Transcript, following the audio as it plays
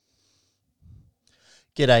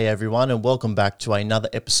G'day everyone and welcome back to another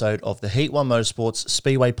episode of the H1M Motorsports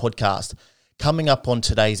Speedway podcast. Coming up on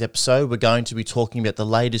today's episode, we're going to be talking about the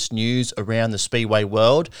latest news around the Speedway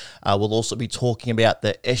world. We'll also be talking about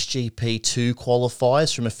the SGP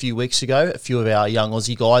qualifiers from a few weeks ago. A few of our young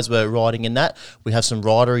Aussie guys were riding in that. We have some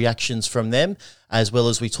rider reactions from them, as well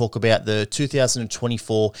as we talk about the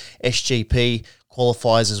 2024 SGP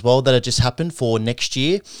qualifiers as well that have just happened for next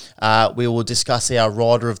year. We will discuss our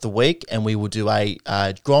rider of the week and we will do a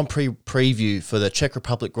Grand Prix preview for the Czech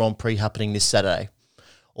Republic Grand Prix happening this Saturday.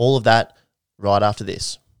 All of that right after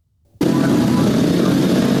this.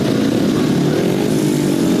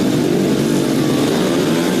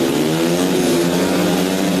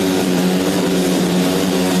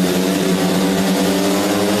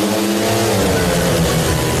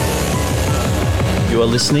 You are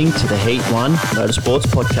listening to the H1M Motorsports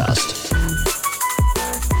Podcast.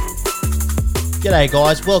 G'day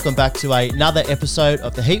guys, welcome back to another episode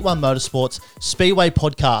of the H1M Motorsports Speedway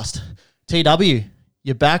Podcast. TW,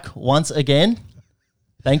 you're back once again.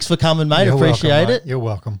 Thanks for coming, mate. You're Appreciate welcome, it. Mate. You're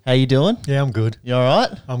welcome. How you doing? Yeah, I'm good. You all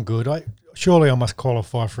right? I'm good. Surely I must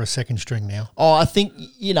qualify for a second string now. Oh, I think,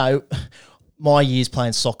 my years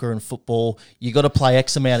playing soccer and football, you got to play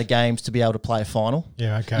X amount of games to be able to play a final.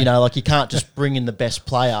 Yeah, okay. You can't just bring in the best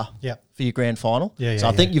player for your grand final. So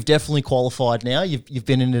I think you've definitely qualified now. You've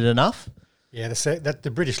been in it enough. Yeah,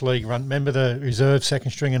 the British League run. Remember the reserve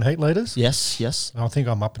second string and heat leaders? Yes. I think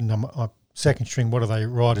I'm up in second string. What are they?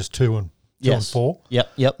 Riders 2 and 4.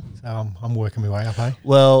 Yep. So I'm working my way up, eh?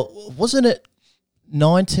 Well, wasn't it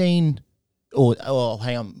 19?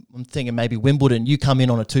 Hang on. I'm thinking maybe Wimbledon. You come in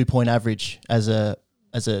on a 2-point average as a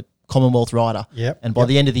Commonwealth rider. Yep. And by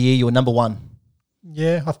the end of the year, you were number 1.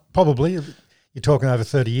 Yeah, probably. You're talking over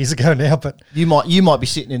 30 years ago now, but you might be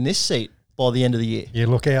sitting in this seat by the end of the year. Yeah,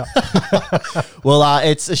 look out. Well,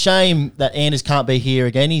 it's a shame that Anders can't be here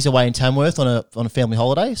again. He's away in Tamworth on a family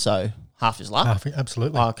holiday, so half his luck.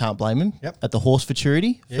 Absolutely. I can't blame him. Yep. At the Horse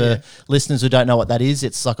Futurity. For listeners who don't know what that is,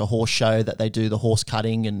 it's like a horse show that they do the horse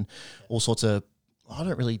cutting and all sorts of. I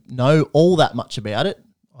don't really know all that much about it.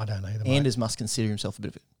 I don't either. Anders must consider himself a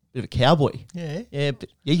bit of a cowboy. Yeah. But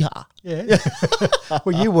yeehaw. Yeah.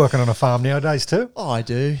 Well, you're working on a farm nowadays too. Oh, I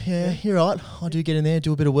do. Yeah, you're right. I do get in there,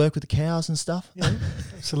 do a bit of work with the cows and stuff. Yeah,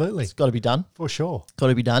 absolutely. It's got to be done. For sure. Got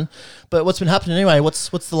to be done. But what's been happening anyway? What's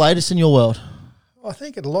the latest in your world? I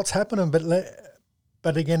think a lot's happening,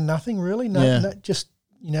 but again, nothing really. Just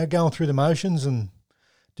going through the motions and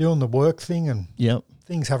doing the work thing, and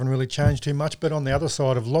things haven't really changed too much. But on the other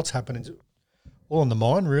side of lots happening, all on the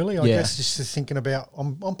mind, really. I guess just thinking about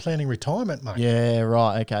I'm planning retirement, mate. Yeah,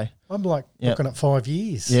 right. Okay. I'm looking at 5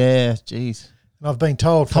 years. Yeah, geez. And I've been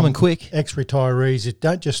told coming quick. Ex-retirees, you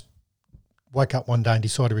don't just wake up one day and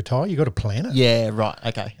decide to retire. You got to plan it. Yeah, right.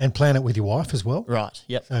 Okay. And plan it with your wife as well. Right.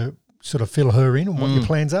 Yep. So sort of fill her in on what your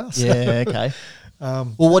plans are. So, yeah. Okay.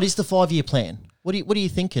 Well, what is the 5-year plan? What are you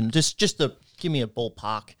thinking? Just give me a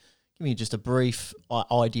ballpark. Give me just a brief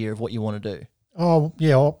idea of what you want to do. Oh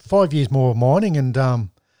yeah, 5 years more of mining, and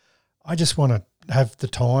I just want to have the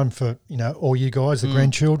time for all you guys, the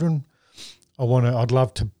grandchildren. I'd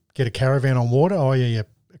love to get a caravan on water, i.e. a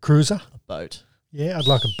cruiser, a boat. Yeah, I'd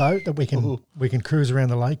like a boat that we can cruise around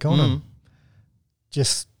the lake on, and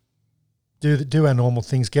just do our normal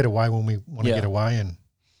things, get away when we want to get away, and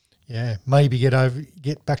maybe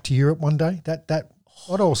get back to Europe one day. That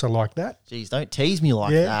I'd also like that. Geez, don't tease me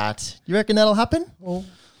like that. You reckon that'll happen? Well,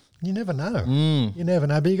 you never know. You never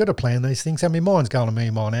know, but you got to plan these things. I mean, mine's going a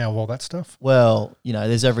million mile an hour, all that stuff. Well,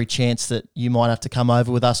 there's every chance that you might have to come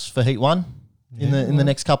over with us for Heat 1 in the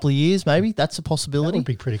next couple of years. Maybe that's a possibility. That would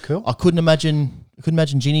be pretty cool. I couldn't imagine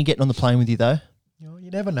Ginny getting on the plane with you though.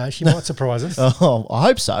 You never know. She might surprise us. Oh, I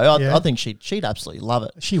hope so. I think she'd absolutely love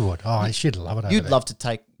it. She would. Oh, she'd love it. You'd love to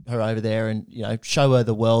take her over there and show her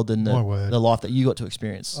the world and the life that you got to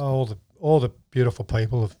experience. Oh, all the beautiful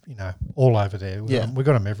people of all over there. We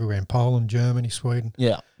got them everywhere in Poland, Germany, Sweden.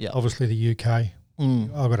 Yeah. Obviously the UK.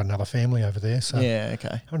 I've got another family over there. So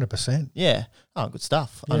 100%. Yeah. Oh, good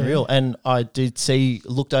stuff. Yeah. Unreal. And I did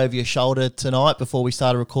looked over your shoulder tonight before we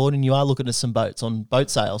started recording. You are looking at some boats on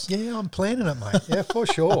boat sales. Yeah, I'm planning it, mate. Yeah, for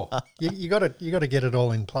sure. You got to get it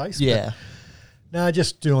all in place. Yeah. No,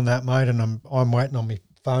 just doing that, mate. And I'm waiting on my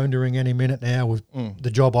phone to ring any minute now. With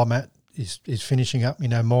the job I'm at is finishing up.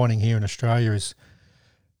 Mining here in Australia is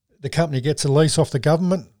the company gets a lease off the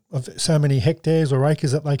government of so many hectares or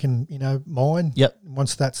acres that they can, mine. Yep.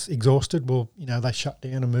 Once that's exhausted, they shut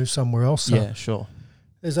down and move somewhere else. So yeah, sure.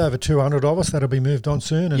 There's over 200 of us that'll be moved on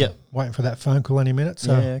soon, and waiting for that phone call any minute.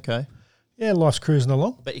 So yeah, okay. Yeah, life's cruising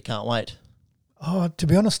along. I bet you can't wait. Oh, to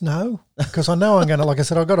be honest, no, because I know I'm going to, like I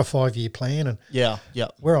said, I've got a 5-year plan, and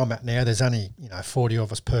where I'm at now, there's only 40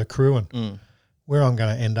 of us per crew, and where I'm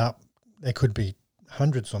going to end up, there could be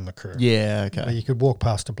hundreds on the crew. Yeah, okay. You could walk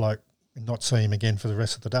past a bloke and not see him again for the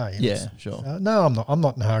rest of the day. Yeah, sure. No, I'm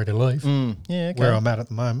not in a hurry to leave. Yeah, okay. Where I'm at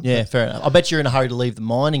the moment. Yeah, fair enough. I bet you're in a hurry to leave the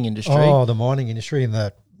mining industry. Oh, the mining industry and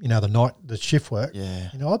the shift work. Yeah.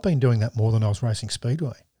 I've been doing that more than I was racing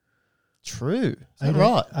speedway. True. Is that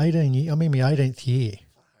right? 18 years. I'm in my 18th year.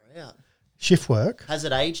 Far out. Shift work. Has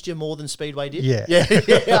it aged you more than speedway did? Yeah.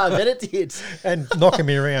 Yeah, I bet it did. And knocking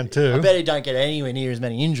me around too. I bet you don't get anywhere near as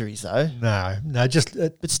many injuries though. No, just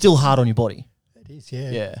but still hard on your body. It is,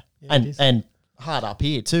 yeah. Yeah, it is. and hard up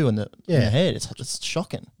here too in the head. It's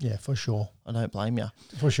shocking. Yeah, for sure. I don't blame you.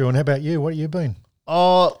 For sure. And how about you? What have you been?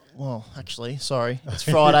 Oh, well, actually, sorry. It's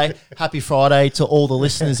Friday. Happy Friday to all the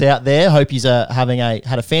listeners out there. Hope you're had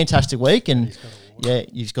a fantastic week, and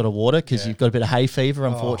you've got a water because you've got a bit of hay fever,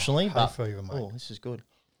 unfortunately. Hay fever, mate. Oh, this is good.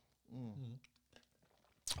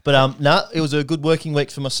 But no, it was a good working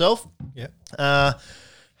week for myself. Yeah.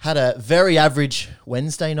 Had a very average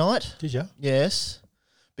Wednesday night. Did you? Yes.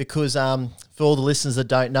 Because for all the listeners that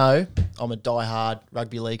don't know, I'm a diehard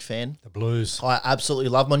rugby league fan. The Blues. I absolutely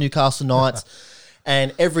love my Newcastle Knights.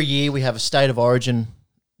 And every year we have a state of origin,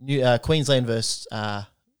 Queensland versus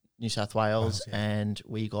New South Wales, and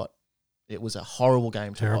it was a horrible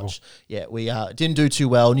game to watch. Yeah, we didn't do too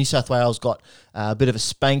well. New South Wales got a bit of a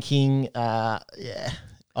spanking. I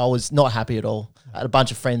was not happy at all. I had a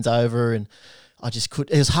bunch of friends over, and I just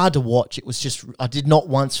it was hard to watch. It was just, I did not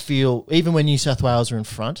once feel, even when New South Wales were in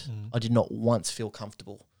front, I did not once feel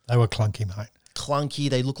comfortable. They were clunky, mate. Clunky.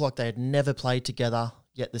 They looked like they had never played together.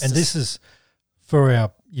 Yet this is, for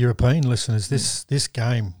our European listeners, this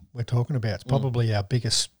game we're talking about, it's probably our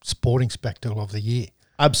biggest sporting spectacle of the year.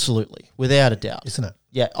 Absolutely. Without a doubt. Isn't it?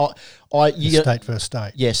 Yeah. State versus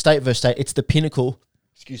state. Yeah, state versus state. It's the pinnacle,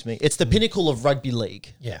 it's the pinnacle of rugby league.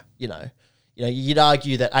 Yeah. You'd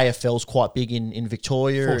argue that AFL's quite big in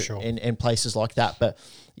Victoria For sure. and places like that. But,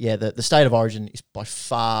 yeah, the state of origin is by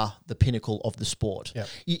far the pinnacle of the sport. Yeah.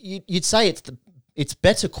 You'd say it's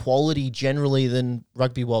better quality generally than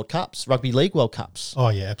rugby league World Cups. Oh,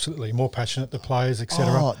 yeah, absolutely. More passionate, the players,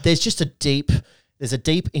 etc. Oh, there's just a deep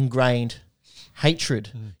ingrained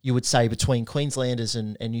hatred, you would say, between Queenslanders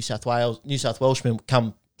and New South Welshmen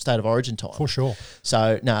come state of origin time. For sure.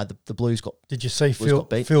 So, no, the Blues got... Did you see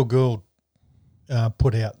Phil Gould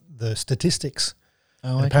put out the statistics?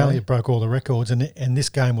 Oh, and apparently it broke all the records, and this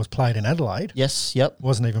game was played in Adelaide. Yes, yep. It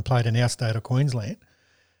wasn't even played in our state of Queensland.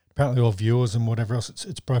 Apparently all viewers and whatever else,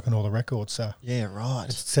 it's broken all the records. So yeah, right.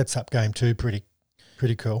 It sets up game 2 pretty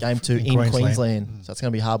cool. Game 2 in Queensland. So it's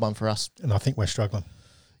going to be a hard one for us. And I think we're struggling.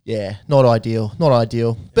 Yeah, not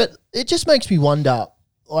ideal. But it just makes me wonder,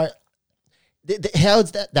 like, how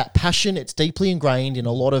is that passion? It's deeply ingrained in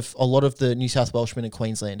a lot of the New South Welshmen and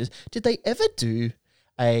Queenslanders. Did they ever do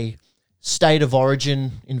a state of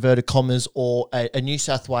origin, inverted commas, or a New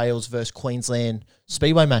South Wales versus Queensland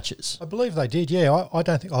speedway matches? I believe they did, yeah. I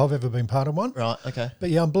don't think I've ever been part of one. Right, okay. But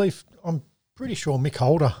yeah, I'm pretty sure Mick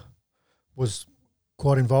Holder was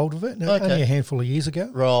quite involved with it. Only a handful of years ago.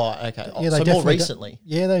 Right, okay. Yeah, so more recently.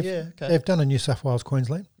 They've done a New South Wales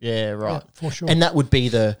Queensland. Yeah, right. Yeah, for sure. And that would be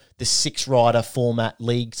the 6-rider format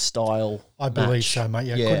league style I believe match. so, mate.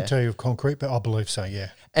 Yeah, I couldn't tell you with concrete, but I believe so,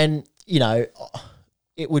 yeah. And,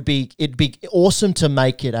 it'd be awesome to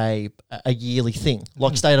make it a yearly thing,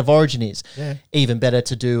 like State of Origin is. Yeah. Even better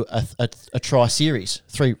to do a tri-series,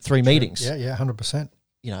 three meetings. Yeah, 100%.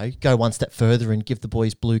 Go one step further and give the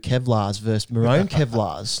boys blue Kevlars versus maroon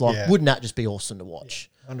Kevlars. Like, wouldn't that just be awesome to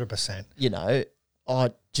watch? 100%.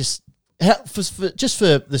 I just for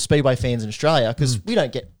the Speedway fans in Australia, because we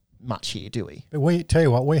don't get much here, do we? But we tell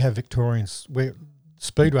you what, we have Victorians.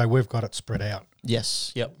 Speedway, we've got it spread out.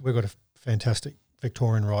 Yes. Yep. We've got a fantastic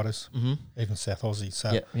Victorian riders, even South Aussie.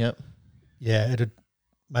 So yeah,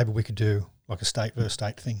 maybe we could do like a state versus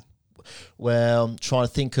state thing. Well, I'm trying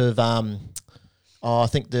to think of I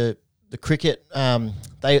think the cricket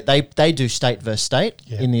they do state versus state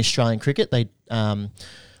in the Australian cricket. They when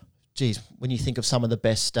you think of some of the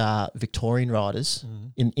best Victorian riders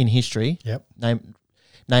in history, name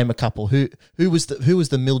a couple. Who was the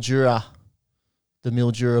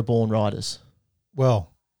Mildura born riders?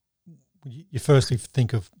 Well, you firstly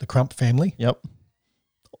think of the Crump family.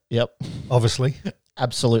 Yep. Obviously.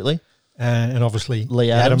 Absolutely. And obviously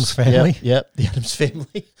Lee Adams family. Yep, the Adams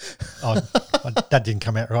family. That didn't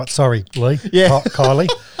come out right. Sorry, Lee. Yeah. Kylie.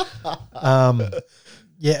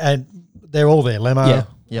 And they're all there. Lemo,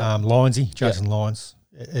 Linesy, Jason Lines.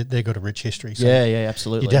 They've got a rich history. So yeah,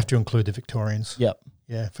 absolutely. You'd have to include the Victorians. Yep.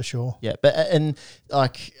 Yeah, for sure. Yeah, but and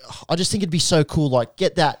like I just think it'd be so cool, like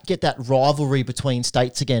get that rivalry between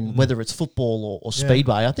states again, whether it's football or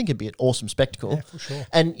speedway. I think it'd be an awesome spectacle. Yeah, for sure.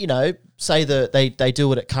 And say they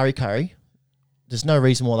do it at Curry Curry, there's no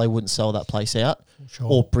reason why they wouldn't sell that place out. Sure.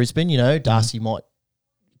 Or Brisbane, Darcy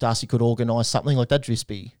could organise something like that. Just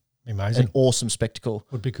be amazing, an awesome spectacle.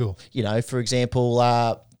 Would be cool. For example,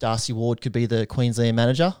 Darcy Ward could be the Queensland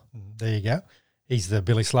manager. There you go. He's the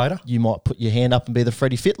Billy Slater. You might put your hand up and be the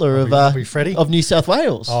Freddie Fittler of New South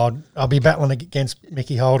Wales. Oh, I'll be battling against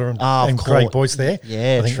Mickey Holder and Craig Boyce there.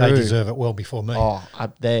 Yeah, I think they deserve it well before me. Oh,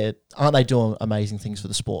 aren't they doing amazing things for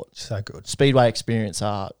the sport? So good. Speedway Experience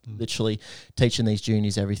are literally teaching these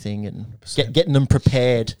juniors everything and getting them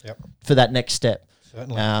prepared for that next step.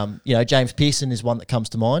 Certainly. James Pearson is one that comes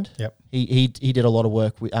to mind. Yep. He did a lot of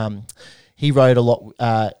work with he rode a lot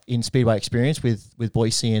in Speedway Experience with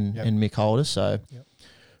Boise and Mick Holder. So,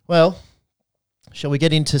 well, shall we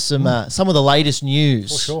get into some of the latest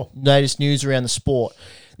news? For sure. Latest news around the sport.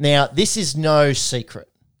 Now, this is no secret.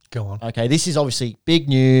 Go on. Okay, this is obviously big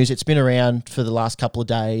news. It's been around for the last couple of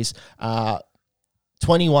days.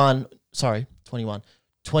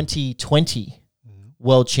 2020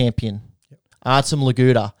 world champion Artem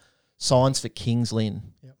Laguda signs for Kings Lynn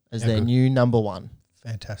as their new number one.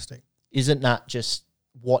 Fantastic. Isn't that just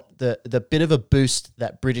what the bit of a boost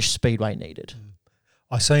that British Speedway needed?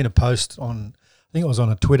 I seen a post on, I think it was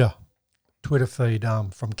on a Twitter feed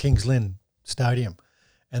from Kings Lynn Stadium,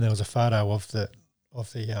 and there was a photo of the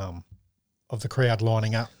crowd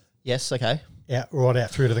lining up. Yes, okay. Right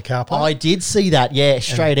out through to the car park. I did see that,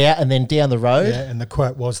 straight out and then down the road. Yeah, and the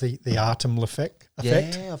quote was the Artem effect.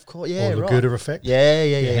 Yeah, of course, yeah, or the right. Laguda effect.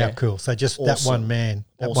 Yeah. How cool. So just that one man,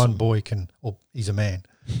 that one boy he's a man,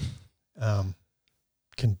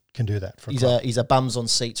 can do that. He's a bums on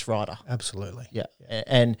seats rider. Absolutely. Yeah.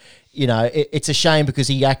 And it's a shame because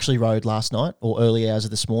he actually rode last night or early hours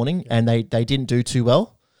of this morning, and they didn't do too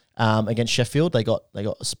well against Sheffield. They got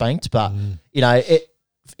spanked, but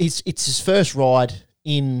it's his first ride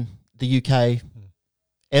in the UK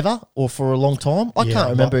ever or for a long time. I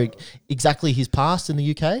can't remember exactly his past in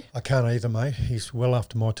the UK. I can't either, mate. He's well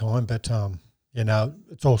after my time, but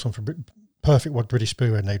it's awesome for perfect what British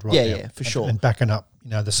Speedway need right now. Yeah, for sure. And backing up,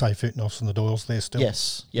 the Safe Utnoffs and the Doyles there still.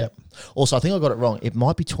 Yes, yep. Also, I think I got it wrong. It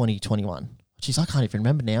might be 2021. Jeez, I can't even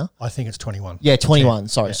remember now. I think it's 21. Yeah, 21.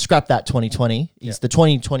 Sorry, scrap that 2020. He's the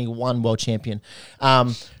 2021 world champion.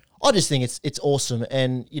 I just think it's awesome,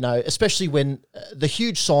 and especially when the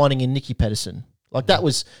huge signing in Nicky Pedersen, like that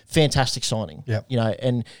was fantastic signing. Yeah.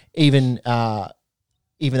 And even though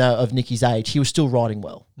of Nicky's age, he was still riding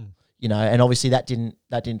well. And obviously that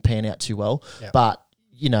didn't pan out too well. Yep. But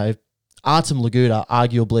Artem Laguda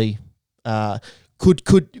arguably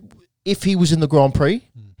could if he was in the Grand Prix,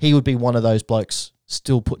 he would be one of those blokes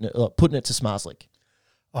still putting it to Smarslick.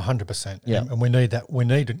 100%. Yeah. And we need that. We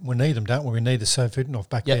need them, don't we? We need the Safe Utnoff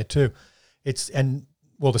back there too. The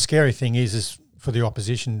scary thing is for the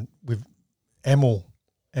opposition with Emil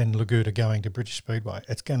and Laguda going to British Speedway,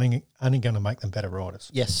 it's only going to make them better riders.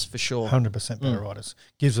 Yes, for sure. 100% better riders.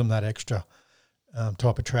 Gives them that extra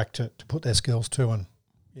type of track to put their skills to, and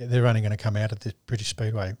they're only going to come out of the British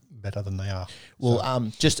Speedway better than they are.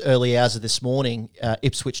 Well, just early hours of this morning,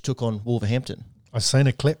 Ipswich took on Wolverhampton. I've seen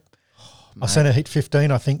a clip. I seen a Heat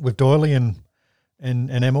 15, I think, with Doyley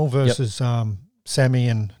and Emil versus Sammy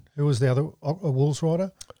and who was the other Wolves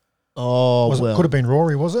rider? Could have been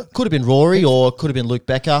Rory, was it? Could have been Rory or could have been Luke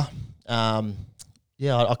Becker. I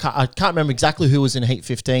can't remember exactly who was in Heat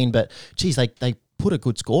 15, but geez, they put a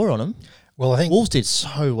good score on them. Well, I think Wolves did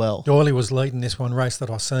so well. Doyley was leading this one race that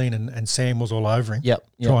I seen, and Sam was all over him.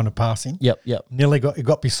 Trying to pass him. Nearly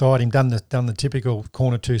got beside him, done the typical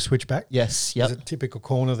corner 2 switchback. Yes, There's a typical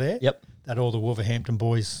corner there. That all the Wolverhampton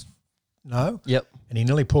boys know. And he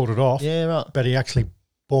nearly pulled it off. Yeah, right. But he actually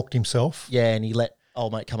balked himself. Yeah, and he let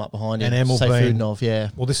old mate come up behind him. And Emil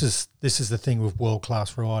Well, this is the thing with world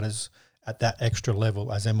class riders at that extra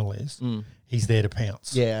level as Emil is. He's there to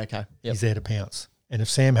pounce. Yeah, okay. He's there to pounce. And if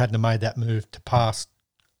Sam hadn't have made that move to pass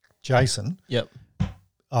Jason,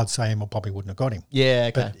 I'd say Emil probably wouldn't have got him.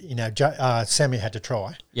 Yeah, okay. But, Sammy had to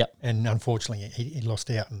try. And unfortunately, he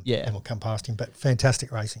lost out and Emil come past him. But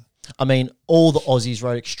fantastic racing. I mean, all the Aussies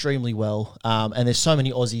rode extremely well. And there's so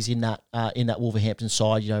many Aussies in that Wolverhampton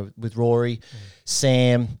side, with Rory,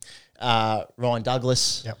 Sam, Ryan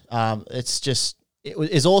Douglas.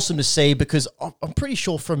 It's awesome to see because I'm pretty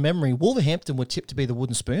sure from memory, Wolverhampton were tipped to be the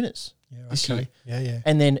Wooden Spooners this year. Yeah.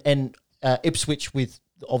 And then Ipswich with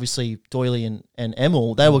obviously Doyley and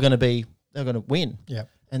Emil, they were going to win. Yeah.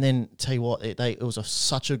 And then tell you what,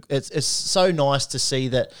 it's so nice to see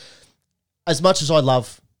that as much as I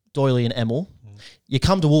love Doyley and Emil, you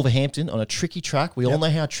come to Wolverhampton on a tricky track. We all know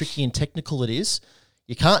how tricky and technical it is.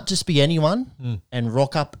 You can't just be anyone and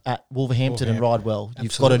rock up at Wolverhampton and ride well.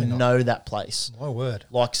 You've got to know that place. My word.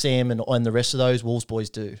 Like Sam and the rest of those Wolves boys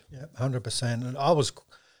do. Yeah, 100%. And I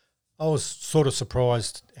was sort of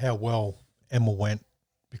surprised how well Emil went,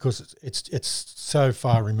 because it's so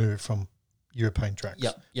far removed from European tracks,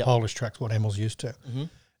 Polish tracks, what Emil's used to. Mm-hmm.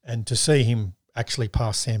 And to see him actually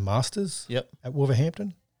pass Sam Masters at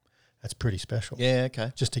Wolverhampton, that's pretty special. Yeah,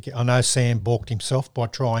 okay. Just to get, I know Sam balked himself by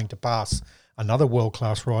trying to pass another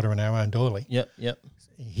world-class rider in our own Doyley. Yep.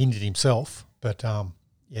 He hindered himself, but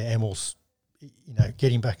Emil's,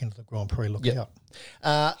 getting back into the Grand Prix, look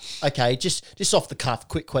out. Okay, just off the cuff,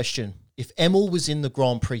 quick question. If Emil was in the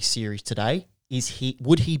Grand Prix series today,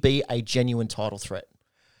 would he be a genuine title threat?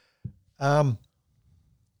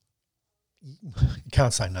 You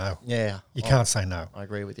can't say no. Yeah. You can't say no. I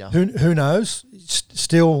agree with you. Who knows?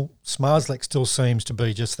 Still, Smarzlek still seems to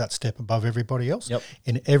be just that step above everybody else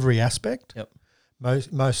in every aspect.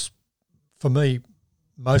 Yep. Most for me,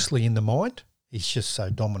 mostly in the mind. He's just so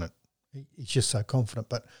dominant. He's just so confident.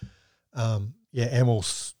 But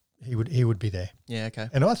Emil's he would be there. Yeah. Okay.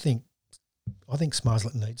 And I think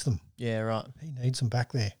Smarzlek needs them. Yeah. Right. He needs them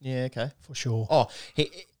back there. Yeah. Okay. For sure. Oh,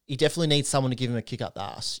 he definitely needs someone to give him a kick up the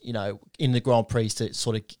arse, in the Grand Prix to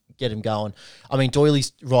sort of get him going. I mean,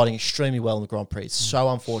 Doyley's riding extremely well in the Grand Prix. It's so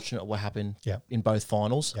unfortunate what happened in both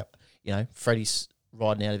finals. Yep. Freddie's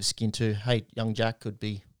riding out of his skin too. Hey, young Jack could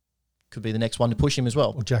be the next one to push him as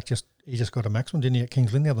well. Well, Jack just got a maximum, didn't he, at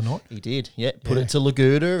Kings Lynn the other night? He did, Put it to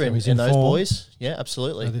Laguda and those boys. Yeah,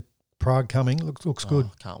 absolutely. So Prague coming looks good.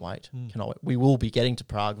 Can't wait. Cannot wait. We will be getting to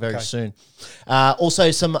Prague very soon. Also,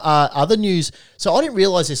 some other news. So I didn't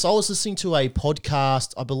realise this. I was listening to a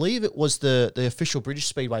podcast. I believe it was the official British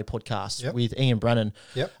Speedway podcast with Ian Brannan.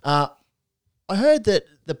 Yep. I heard that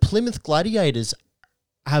the Plymouth Gladiators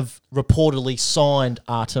have reportedly signed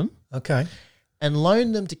Artem. Okay. And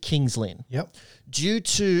loaned them to Kings Lynn. Yep. Due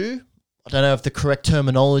to, I don't know if the correct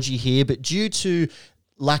terminology here, but due to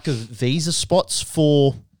lack of visa spots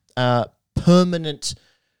for permanent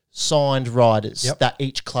signed riders that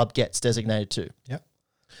each club gets designated to. Yep.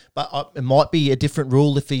 But it might be a different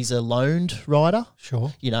rule if he's a loaned rider.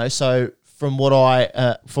 Sure. So from what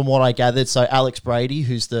I gathered, so Alex Brady,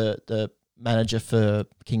 who's the manager for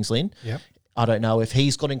Kings Lynn, I don't know if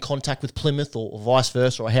he's got in contact with Plymouth or vice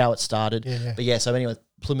versa or how it started. Yeah. But so anyway,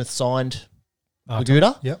 Plymouth signed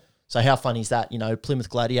Laguda. Yep. So how funny is that? Plymouth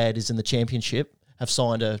Gladiators in the championship have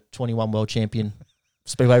signed a 21 world champion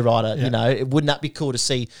Speedway rider. Wouldn't that be cool to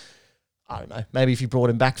see? I don't know. Maybe if you brought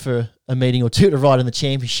him back for a meeting or two to ride in the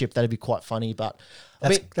championship, that'd be quite funny. But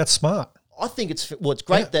that's smart. I think it's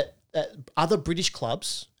great that other British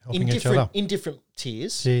clubs in different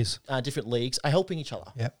tiers, different leagues are helping each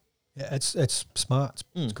other. Yeah, it's smart.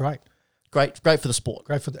 It's great. Great for the sport.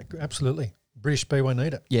 Great for absolutely. British Speedway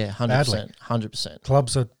need it. Yeah, 100%.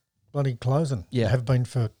 Clubs are bloody closing. Yeah, have been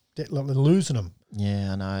for they're losing them.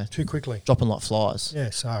 Yeah, I know. Too quickly. Dropping like flies. Yeah,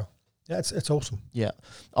 so it's awesome. Yeah.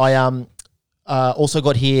 I also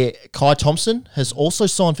got here Kai Thompson has also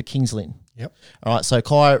signed for Kings Lynn. Yep. All right, so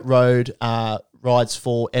Kai rides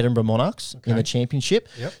for Edinburgh Monarchs in the championship.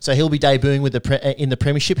 Yep. So he'll be debuting with in the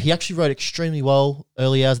premiership. He actually rode extremely well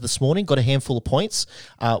early hours this morning, got a handful of points,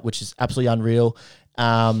 which is absolutely unreal.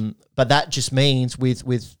 But that just means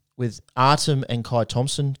with Artem and Kai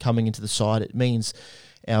Thompson coming into the side, it means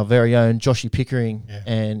our very own Joshy Pickering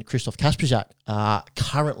and Christoph Kasprzak are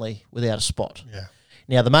currently without a spot. Yeah.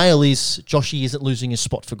 Now, the mail is Joshy isn't losing his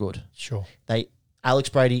spot for good. Sure. Alex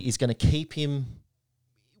Brady is going to keep him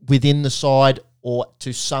within the side or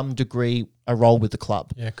to some degree a role with the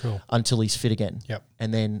club. Yeah, cool. Until he's fit again. Yep.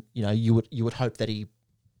 And then, you would hope that he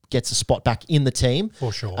gets a spot back in the team.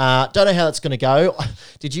 For sure. Don't know how that's going to go.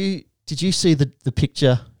 Did you see the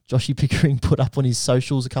picture Joshy Pickering put up on his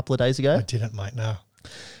socials a couple of days ago? I didn't, mate, no.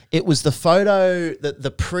 It was the photo,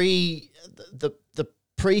 the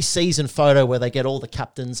pre-season photo where they get all the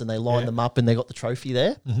captains and they line them up and they got the trophy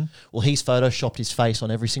there. Mm-hmm. Well, he's photoshopped his face on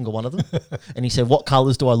every single one of them. And he said, what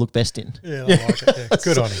colours do I look best in? Yeah, I like it. Yeah.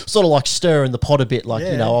 Good on him. Sort of like stirring the pot a bit, like,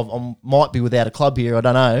 I might be without a club here, I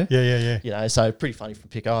don't know. Yeah. So pretty funny from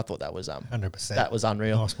Pico. I thought that was 100%. That was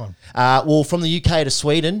unreal. Nice one. Well, from the UK to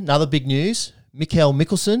Sweden, another big news. Mikael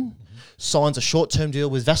Mikkelsen signs a short-term deal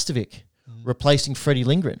with Vastovic, replacing Freddie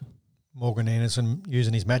Lindgren. Morgan Anderson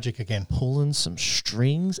using his magic again. Pulling some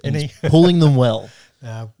strings and he's pulling them well.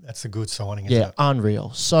 That's a good signing, isn't it?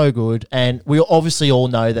 Unreal. So good. And we obviously all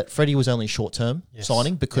know that Freddie was only a short-term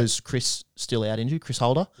signing because Chris still out injured, Chris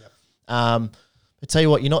Holder. Yep. I tell you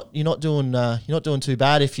what, you're not doing too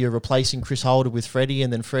bad if you're replacing Chris Holder with Freddie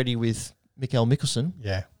and then Freddie with Mikael Mikkelsen.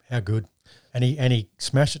 Yeah, how good. And he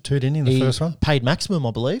smashed it too, didn't he, in the first one? Paid maximum,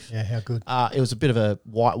 I believe. Yeah, how good. It was a bit of a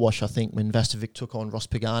whitewash, I think, when Vastovic took on Ross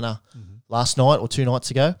Pagana last night or 2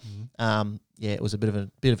 nights ago. It was a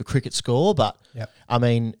bit of a cricket score, but I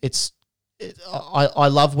mean, I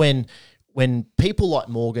love when people like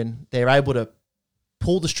Morgan, they're able to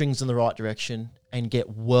pull the strings in the right direction and get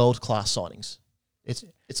world class signings.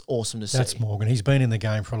 It's awesome to see. That's Morgan. He's been in the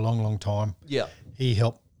game for a long, long time. Yeah, he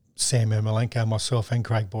helped Sam Ermolenko, myself, and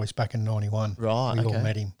Craig Boyce back in '91. Right, we all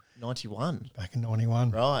met him. 91. Back in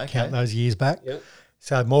 '91. Right, okay. Count those years back. Yep.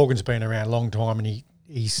 So Morgan's been around a long time, and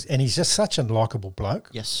he's just such a likeable bloke.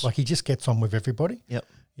 Yes, like he just gets on with everybody. Yep.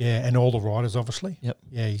 Yeah, and all the riders, obviously. Yep.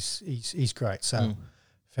 Yeah, he's great. So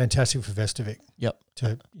fantastic for Vastovic. Yep.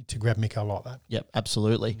 To grab Miko like that. Yep,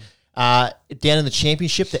 absolutely. Down in the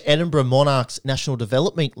championship, the Edinburgh Monarchs National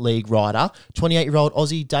Development League rider, 28-year-old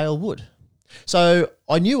Aussie Dale Wood. So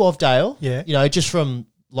I knew of Dale, just from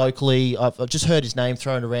locally. I've just heard his name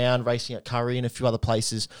thrown around, racing at Curry and a few other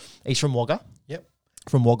places. He's from Wagga. Yep.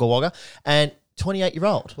 From Wagga Wagga. And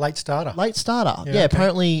 28-year-old. Late starter. Yeah, okay.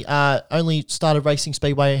 Apparently only started racing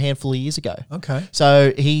Speedway a handful of years ago. Okay.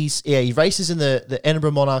 So he races in the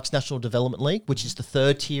Edinburgh Monarchs National Development League, which is the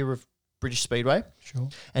 3rd tier of British Speedway. Sure.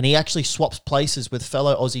 And he actually swaps places with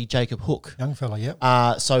fellow Aussie Jacob Hook. Young fella, yep.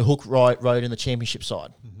 So Hook rode in the championship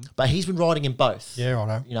side. But he's been riding in both. Yeah, I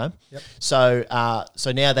know. You know? Yep. So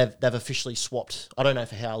now they've officially swapped. I don't know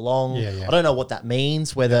for how long. Yeah. I don't know what that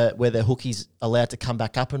means, whether Hookie's allowed to come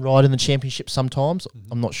back up and ride in the championship sometimes.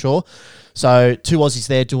 I'm not sure. So 2 Aussies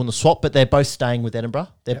there doing the swap, but they're both staying with Edinburgh.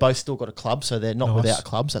 They've both still got a club, so they're not without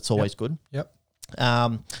clubs. That's always good. Yep.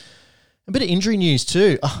 A bit of injury news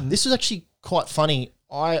too. This was actually quite funny.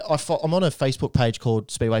 I'm on a Facebook page called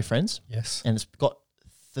Speedway Friends. Yes. And it's got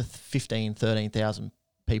 13,000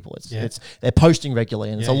 people. They're posting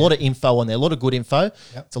regularly, and it's a lot of info on there, a lot of good info.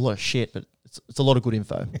 Yep. It's a lot of shit, but it's a lot of good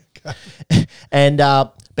info. And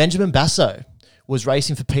Benjamin Basso was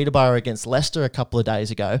racing for Peterborough against Leicester a couple of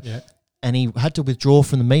days ago, and he had to withdraw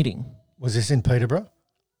from the meeting. Was this in Peterborough?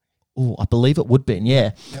 Oh, I believe it would be,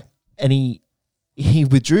 yeah. Yep. And he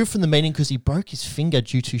withdrew from the meeting because he broke his finger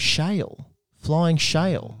due to flying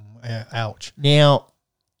shale. Ouch. Now,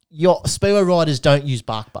 your Speedway riders don't use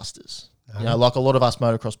bark busters. No. You know, like a lot of us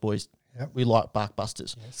motocross boys, we like bark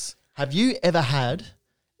busters. Yes. Have you ever had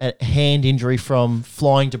a hand injury from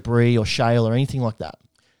flying debris or shale or anything like that?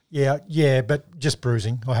 Yeah, but just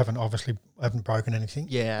bruising. I haven't broken anything.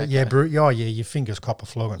 Yeah. But your fingers copper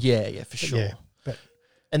flogging. Yeah, for sure. Yeah,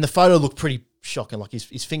 and the photo looked pretty shocking. Like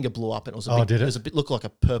his finger blew up and it was looked like a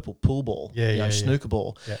purple pool ball. Snooker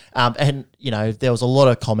ball. Yeah. And there was a lot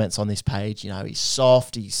of comments on this page. He's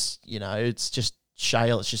soft. It's just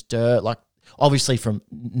shale. It's just dirt. Like obviously from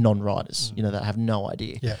non-riders, that have no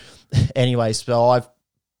idea. Yeah. Anyway, so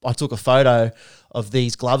I took a photo of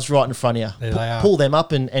these gloves right in front of you. There they are. Pull them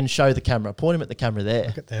up and show the camera. Point them at the camera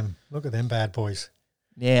there. Look at them bad boys.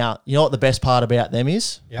 Now, you know what the best part about them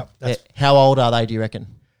is? Yep. How old are they, do you reckon?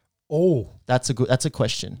 Oh, that's a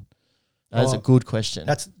question. That's a good question.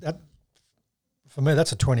 For me,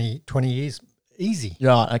 that's a 20 years easy.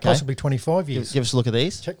 Right, okay. Possibly 25 years. Give us a look at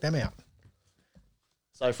these. Check them out.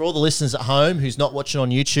 So for all the listeners at home who's not watching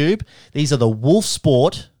on YouTube, these are the Wolf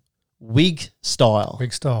Sport wig style.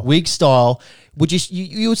 Wig style. Would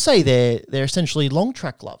you would say they're essentially long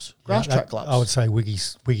track gloves, grass track gloves? I would say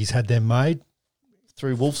Wiggy's had them made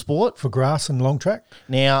through Wolf Sport for grass and long track.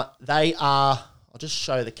 Now they are. I'll just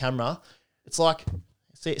show the camera. It's like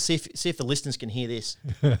see if the listeners can hear this.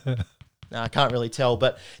 No, I can't really tell,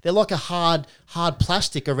 but they're like a hard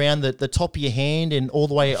plastic around the top of your hand and all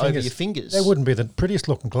the way over your fingers. They wouldn't be the prettiest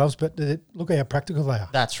looking gloves, but look how practical they are.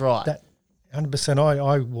 That's right. 100%.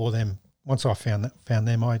 I wore them once I found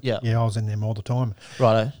them. I was in them all the time.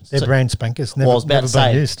 Righto. They're brand spankers. I was about to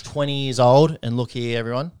say, used. 20 years old, and look here,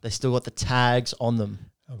 everyone. They still got the tags on them.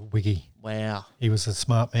 Oh, Wiggy. Wow. He was a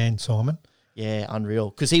smart man, Simon. Yeah, unreal.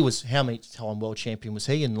 Because he was, how many time world champion was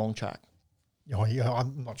he in long track? Oh, yeah,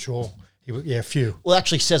 I'm not sure. He was, a few. Well, it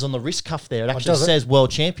actually says on the wrist cuff there. It actually says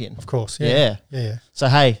world champion. Of course, yeah. Yeah. So,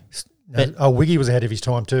 hey. Wiggy was ahead of his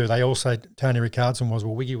time too. They all say Tony Rickardson was.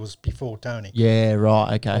 Well, Wiggy was before Tony. Yeah,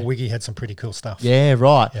 right, okay. Well, Wiggy had some pretty cool stuff. Yeah,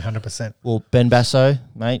 right. Yeah, 100%. Well, Ben Basso,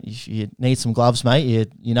 mate, if you need some gloves, mate,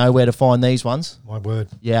 you know where to find these ones. My word.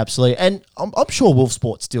 Yeah, absolutely. And I'm sure Wolf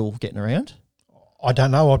Sport's still getting around. I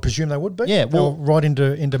don't know. I presume they would be. Yeah, well, right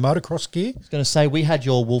into motocross gear. I was going to say, we had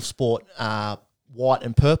your Wolf Sport white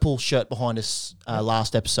and purple shirt behind us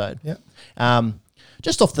last episode. Yeah.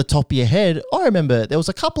 Just off the top of your head, I remember there was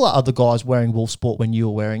a couple of other guys wearing Wolf Sport when you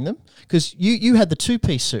were wearing them because you had the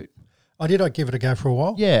 2-piece suit. I did. I give it a go for a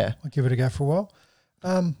while. Yeah. I give it a go for a while.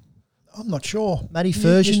 I'm not sure. Matty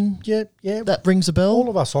Ferguson? Yeah. That rings a bell? All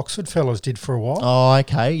of us Oxford fellas did for a while. Oh,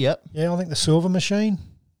 okay, yep. Yeah, I think the Silver Machine.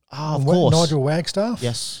 Oh, of course. Nigel Wagstaff.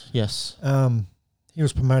 Yes. He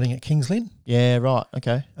was promoting at Kings Lynn. Yeah, right,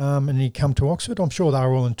 okay. And he come to Oxford. I'm sure they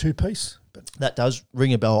were all in 2-piece. But that does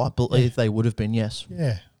ring a bell. I believe they would have been, yes.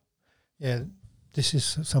 Yeah. Yeah. This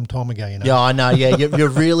is some time ago, you know. Yeah, I know. Yeah, you're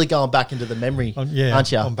really going back into the memory, aren't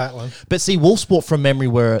you? I'm battling. But see, Wolf Sport from memory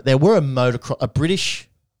there were a British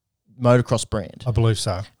motocross brand. I believe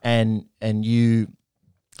so. And do you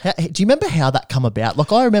remember how that come about?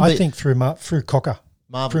 Like I remember, I think through Cocker.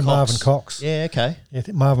 Marvin Cox. Yeah, okay. Yeah, I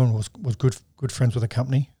think Marvin was good friends with the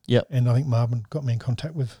company. Yep. And I think Marvin got me in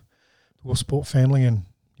contact with the Wolf Sport family, and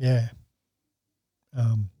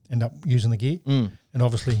end up using the gear. And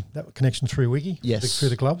obviously that connection through Wiggy, through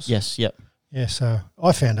the gloves. Yes, yep. Yeah, so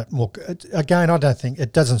I found it more. Again, I don't think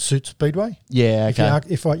it doesn't suit Speedway. Yeah, okay.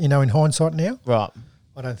 If I in hindsight now, right,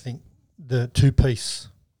 I don't think the 2-piece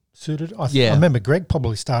suited. I remember Greg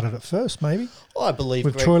probably started it first, maybe. I believe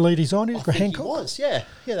with Greg, Troy Lee design it. I think he was. Yeah,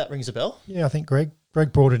 that rings a bell. Yeah, I think Greg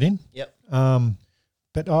brought it in. Yep.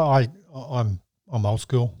 But I'm old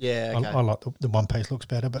school. Yeah, okay. I like the 1-piece looks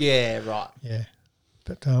better. But yeah, right. Yeah.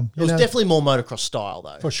 But it was definitely more motocross style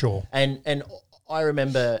though. For sure. And I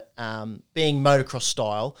remember being motocross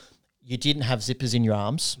style, you didn't have zippers in your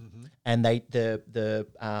arms, and the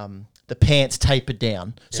pants tapered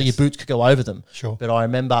down, so your boots could go over them. Sure. But I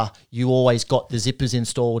remember you always got the zippers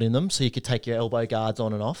installed in them, so you could take your elbow guards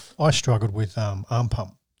on and off. I struggled with arm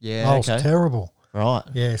pump. Yeah, I was terrible. Right.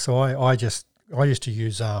 Yeah, so I used to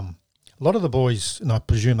use a lot of the boys, and I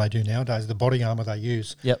presume they do nowadays, the body armour they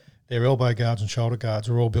use. Yep. Their elbow guards and shoulder guards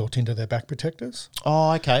are all built into their back protectors.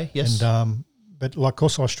 Oh, okay, yes. And but like,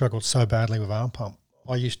 course, I struggled so badly with arm pump.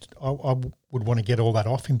 I would want to get all that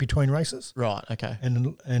off in between races. Right. Okay.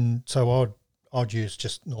 And so I'd use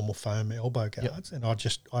just normal foam elbow guards, and I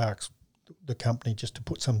asked the company just to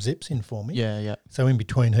put some zips in for me. Yeah, yeah. So in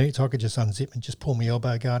between heats, I could just unzip and just pull my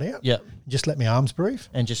elbow guard out. Yeah. Just let my arms breathe.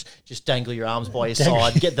 And just dangle your arms by your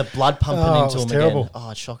side, get the blood pumping into them terrible. again.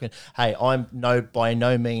 Oh, it's shocking. Hey, I'm by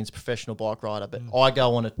no means professional bike rider, but I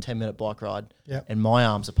go on a 10-minute bike ride and my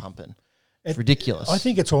arms are pumping. It's ridiculous. I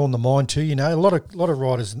think it's all in the mind too. You know, a lot of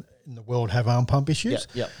riders in the world have arm pump issues.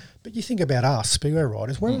 Yeah. But you think about us, Speedway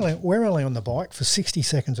riders, we're only on the bike for 60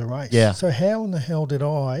 seconds a race. Yeah. So how in the hell did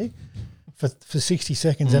I, for 60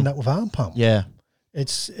 seconds, end up with arm pump? Yeah.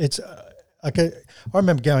 It's okay. I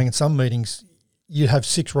remember going in some meetings, you'd have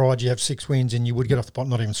 6 rides, you have 6 wins, and you would get off the bike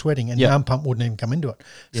not even sweating, and the arm pump wouldn't even come into it.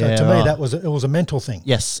 So to me, it was a mental thing.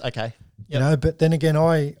 Yes. Okay. Yep. You know, but then again,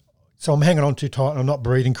 so I'm hanging on too tight and I'm not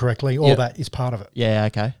breathing correctly. All that is part of it. Yeah,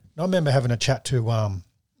 okay. And I remember having a chat to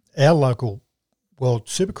our local World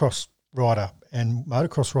Supercross rider and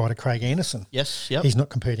motocross rider, Craig Anderson. Yes, yep. He's not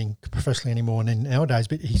competing professionally anymore nowadays,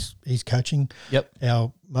 but he's coaching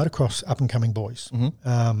our motocross up-and-coming boys.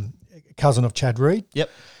 Mm-hmm. Cousin of Chad Reed. Yep.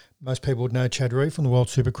 Most people would know Chad Reed from the World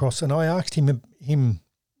Supercross. And I asked him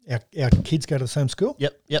our kids go to the same school.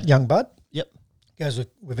 Yep. Young Bud. Yep. Goes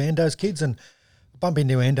with Ando's kids, and bump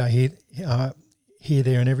into Ando here,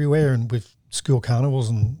 there and everywhere, and with school carnivals,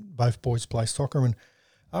 and both boys play soccer. And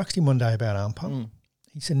I asked him one day about arm pump.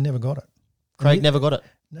 He said never got it. Craig never got it?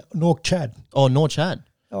 Nor Chad. Oh, nor Chad.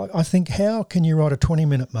 I think, how can you ride a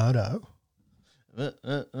 20-minute moto? And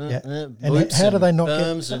how do they not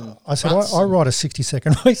get? I said, I ride a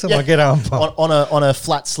 60-second race and I get arm pump on a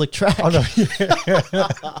flat, slick track.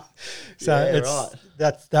 So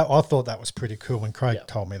I thought that was pretty cool when Craig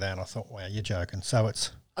told me that, and I thought, wow, you're joking. So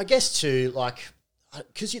it's, I guess too, like,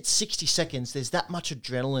 because it's 60 seconds, there's that much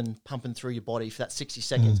adrenaline pumping through your body for that 60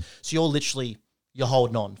 seconds. So you're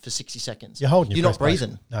holding on for 60 seconds. You're holding. You're not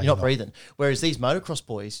breathing. No, you're not breathing. Whereas these motocross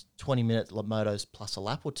boys, 20-minute motos plus a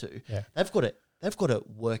lap or two, they've got to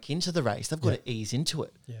work into the race. They've got to ease into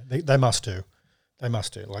it. Yeah, they must do. They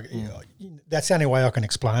must do. Like, that's the only way I can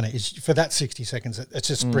explain it, is for that 60 seconds. It's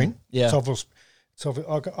a sprint. Yeah. So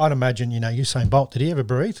I'd imagine, Usain Bolt, did he ever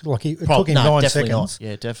breathe? Like, it took him 9 seconds. Not.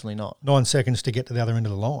 Yeah, definitely not. 9 seconds to get to the other end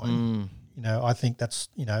of the line. I think that's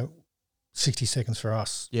 60 seconds for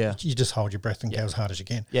us. Yeah, you just hold your breath and go as hard as you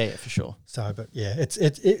can. Yeah, for sure. So, but yeah,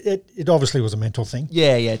 it obviously was a mental thing.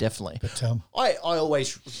 Yeah, definitely. But I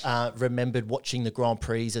always remembered watching the Grand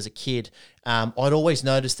Prix as a kid. I'd always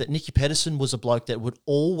noticed that Nicky Pedersen was a bloke that would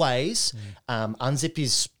always unzip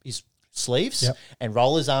his sleeves and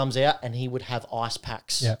roll his arms out, and he would have ice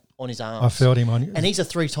packs on his arms. I felt him on. And he's a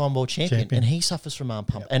 3-time world champion, and he suffers from arm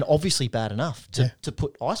pump, and obviously bad enough to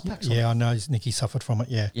put ice packs on. Yeah, I know Nicky suffered from it,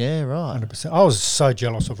 Yeah, right. 100%. I was so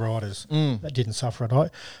jealous of riders that didn't suffer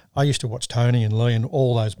it. I used to watch Tony and Lee and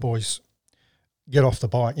all those boys get off the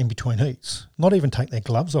bike in between heats, not even take their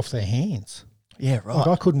gloves off their hands. Yeah, right. Like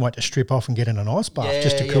I couldn't wait to strip off and get in an ice bath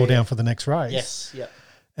just to cool down for the next race. Yes, yeah.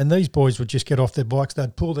 And these boys would just get off their bikes,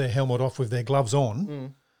 they'd pull their helmet off with their gloves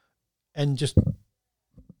on and just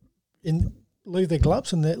leave their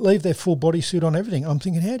gloves and leave their full body suit on, everything. I'm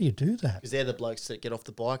thinking, how do you do that? Because they're the blokes that get off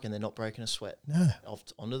the bike and they're not breaking a sweat. No.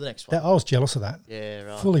 On to the next one. I was jealous of that. Yeah,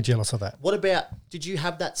 right. Fully jealous of that. What about, did you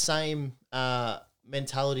have that same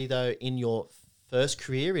mentality, though, in your first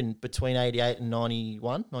career in between 88 and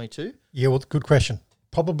 91, 92? Yeah, well, good question.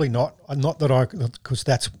 Probably not. Not that because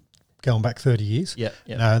that's going back 30 years. Yeah.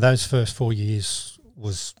 No, those first 4 years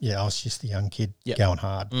was, I was just a young kid going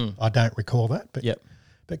hard. I don't recall that, but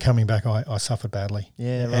but coming back, I suffered badly.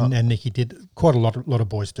 Yeah, right. And Nicky did. Quite a lot of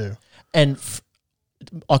boys do. And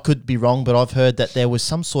I could be wrong, but I've heard that there was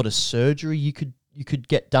some sort of surgery you could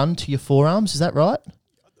get done to your forearms. Is that right?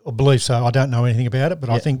 I believe so. I don't know anything about it, but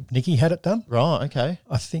I think Nicky had it done. Right, okay.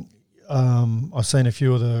 I think I've seen a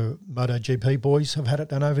few of the MotoGP boys have had it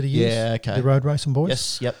done over the years. Yeah, okay. The road racing boys.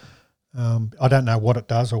 Yes, yep. I don't know what it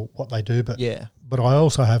does or what they do, but I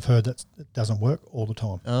also have heard that it doesn't work all the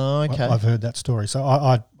time. Oh, okay. I've heard that story, so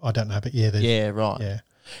I don't know, but right. Yeah,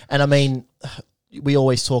 and I mean, we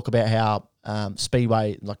always talk about how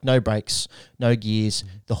speedway, like no brakes, no gears,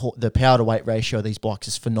 the power to weight ratio of these bikes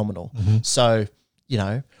is phenomenal. So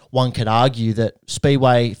one could argue that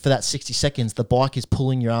speedway for that 60 seconds, the bike is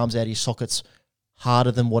pulling your arms out of your sockets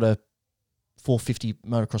harder than what a 450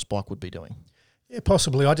 motocross bike would be doing. Yeah,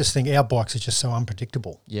 possibly. I just think our bikes are just so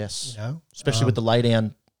unpredictable. Yes, especially with the lay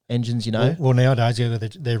down engines. Well, nowadays,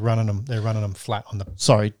 they're running them flat on the.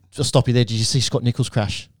 Sorry, just stop you there. Did you see Scott Nicholls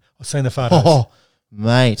crash? I've seen the photos. Oh,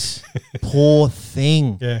 mate, poor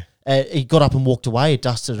thing. Yeah, he got up and walked away.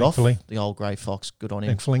 Dusted it Thankfully. off. The old grey fox. Good on him.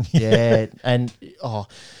 Thankfully, yeah. And I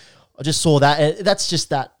just saw that. That's just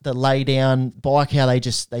the lay down bike. How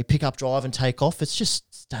they pick up, drive, and take off.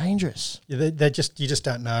 It's dangerous. Yeah, you just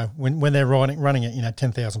don't know when they're running at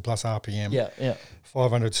 10,000 plus RPM. Yeah.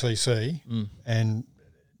 500 cc, and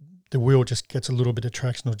the wheel just gets a little bit of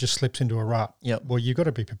traction or just slips into a rut. Yeah. Well, you've got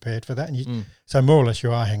to be prepared for that, and so more or less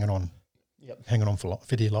you are hanging on. Hanging on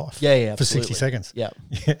for dear life. Yeah, for 60 seconds. Yeah.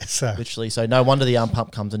 So literally. So no wonder the arm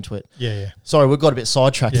pump comes into it. Yeah. Sorry, we got a bit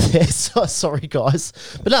sidetracked there. So, sorry, guys.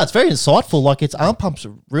 But no, it's very insightful. Like, it's arm pump's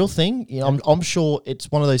a real thing. I'm sure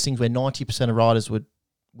it's one of those things where 90% of riders would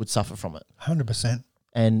suffer from it. 100%.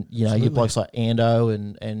 And your blokes like Ando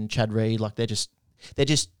and Chad Reed, like they're just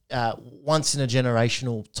once in a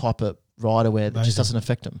generational type of rider where it just doesn't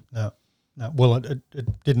affect them. No. Well,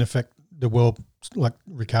 it didn't affect the world like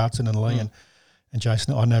Ricardson and Lee and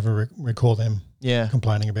Jason. I never recall them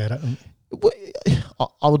complaining about it. And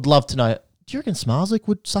I would love to know, do you reckon Smarslick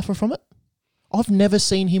would suffer from it? I've never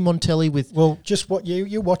seen him on telly with... Well, just what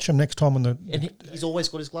you watch him next time on the... And he's always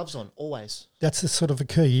got his gloves on, always. That's the sort of a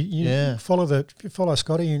key. You follow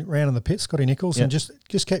Scotty around in the pit, Scotty Nicholls, and just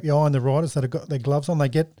keep your eye on the riders that have got their gloves on. They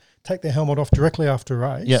take their helmet off directly after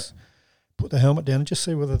a race. Yep. Put the helmet down and just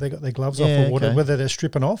see whether they got their gloves off or whether they're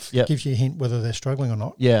stripping off. It gives you a hint whether they're struggling or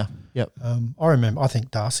not. Yeah, yep. I think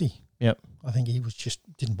Darcy. Yep. I think he was just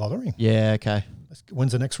didn't bother him. Yeah, okay.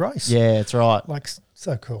 When's the next race? Yeah, that's right. Like,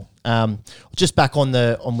 so cool. Just back on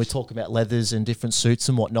we're talking about leathers and different suits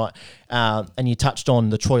and whatnot, and you touched on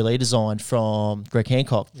the Troy Lee design from Greg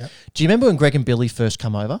Hancock. Yep. Do you remember when Greg and Billy first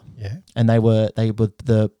come over? Yeah. And they were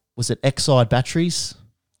was it Exide batteries?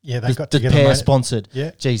 Yeah, they got the together. pair sponsored.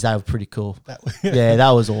 Yeah. Geez, they were pretty cool. That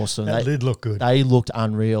was awesome. That did look good. They looked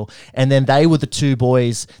unreal. And then they were the two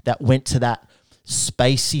boys that went to that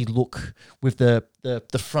spacey look with the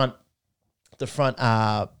front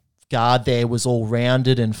guard there was all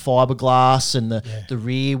rounded and fiberglass, and the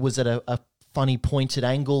rear was at a funny pointed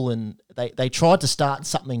angle, and they tried to start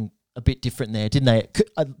something a bit different there, didn't they?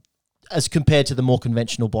 As compared to the more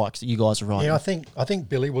conventional bikes that you guys are riding. Yeah, I think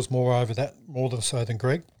Billy was more over that, more so than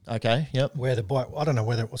Greg. Okay, yep. Where the bike, I don't know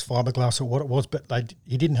whether it was fiberglass or what it was, but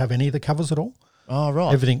he didn't have any of the covers at all. Oh,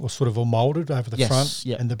 right. Everything was sort of all moulded over the front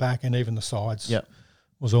and the back, and even the sides. Yep.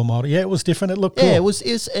 Was all moulded. Yeah, it was different. It looked cool. Yeah, it was,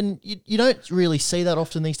 and you don't really see that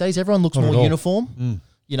often these days. Everyone looks more uniform.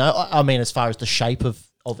 I mean, as far as the shape of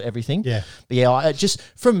everything. Yeah. But yeah, I just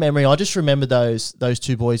from memory, I just remember those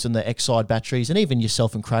two boys on the Exide batteries, and even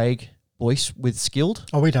yourself and Craig, boys with Skilled.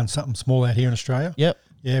 Oh, we done something small out here in Australia. Yep.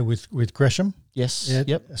 Yeah, with Gresham. Yes. Yeah.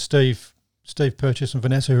 Yep. Steve Steve Purchase and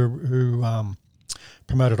Vanessa who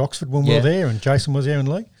promoted Oxford when we were there, and Jason was there and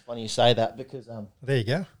Lee. Funny you say that because there you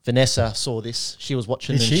go. Vanessa saw this. She was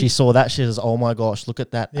watching and she saw that. She says, "Oh my gosh, look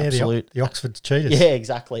at that! Yeah, absolute the Oxford Cheetahs." Yeah,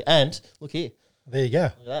 exactly. And look here. There you go.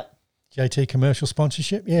 Look at that. JT commercial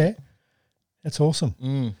sponsorship. Yeah, that's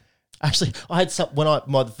awesome. Actually, I had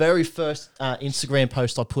my very first Instagram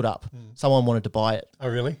post I put up. Someone wanted to buy it. Oh,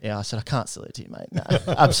 really? Yeah, I said I can't sell it to you, mate. No,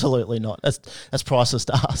 absolutely not. That's priceless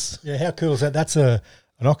to us. Yeah, how cool is that? That's an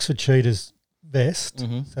Oxford Cheetahs vest.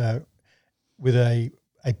 So with a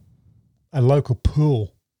local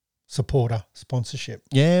pool supporter sponsorship.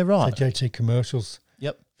 Yeah, right. So JT Commercials.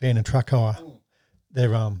 Yep. Van and Truck Hire.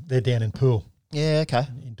 They're down in Poole. Yeah, okay.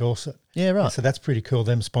 In Dorset. Yeah, right. Yeah, so that's pretty cool,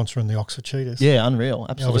 them sponsoring the Oxford Cheetahs. Yeah, unreal.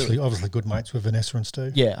 Absolutely. Obviously good mates with Vanessa and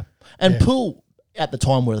Steve. Yeah. And Poole at the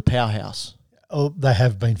time were the powerhouse. Oh, they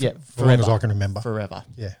have been for as long as I can remember. Forever.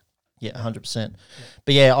 Yeah. Yeah, 100%.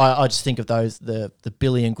 But yeah, I just think of those, the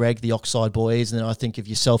Billy and Greg, the Oxide boys, and then I think of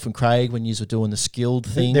yourself and Craig when you were doing the skilled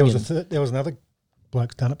thing. There was another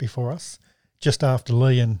bloke done it before us, just after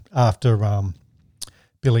Lee and after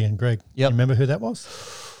Billy and Greg. Yep. You remember who that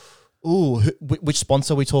was? Ooh, which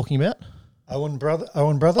sponsor are we talking about? Owen Brothers.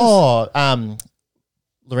 Oh,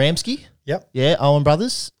 Laramsky. Yep. Yeah, Owen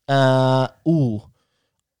Brothers.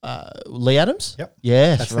 Lee Adams. Yep.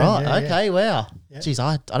 Yeah, that's right. them, Okay, wow. Yeah. Jeez,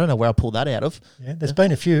 I don't know where I pulled that out of. Yeah, there's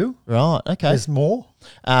been a few. Right, okay. There's more.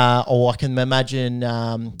 Or I can imagine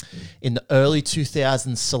in the early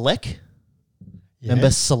 2000s, Select. Yeah. Remember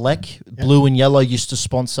Select? Yep. Blue and yellow used to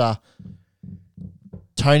sponsor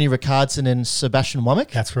Tony Ricardson and Sebastian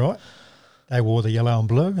Womack. That's right. They wore the yellow and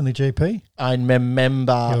blue in the GP. I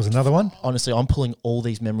remember. There was another one. Honestly, I'm pulling all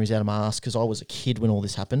these memories out of my ass because I was a kid when all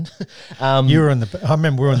this happened. You were in I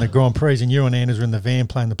remember we were in the Grand Prix and you and Anders were in the van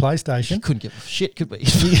playing the PlayStation. You couldn't give a shit, could we?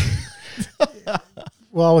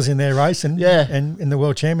 Well, I was in there racing. Yeah. And in the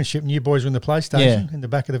World Championship, and you boys were in the PlayStation in the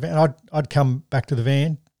back of the van. I'd come back to the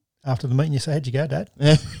van after the meeting. You say, "How'd you go, Dad?"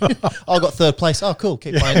 Yeah. I got third place. Oh, cool.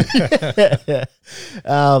 Keep playing.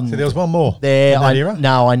 So there was one more. There,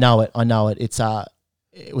 no, I know it. It's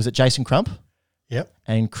was it Jason Crump? Yep.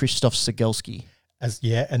 And Christoph Sigelski.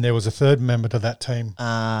 And there was a third member to that team.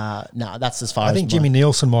 No, that's as far as I think Jimmy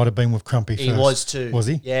Nielsen might have been with Crumpy first. He was too. Was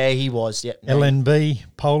he? Yeah, he was. Yep. LNB,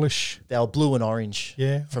 Polish. They were blue and orange.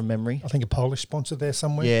 Yeah. From memory. I think a Polish sponsor there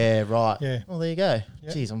somewhere. Yeah, right. Yeah. Well, there you go.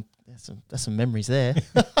 Yep. Jeez, that's some memories there.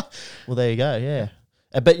 Well, there you go, yeah.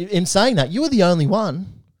 But in saying that, you were the only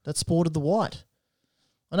one that sported the white.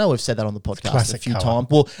 I know we've said that on the podcast a few times.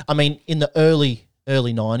 Well, I mean, in the early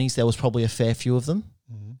 90s, there was probably a fair few of them.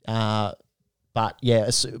 Mm-hmm. But, yeah,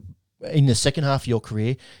 in the second half of your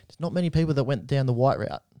career, there's not many people that went down the white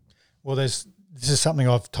route. Well, this is something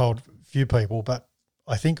I've told a few people, but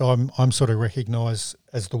I think I'm sort of recognised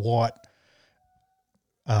as the white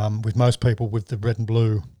with most people with the red and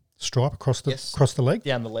blue stripe across the leg.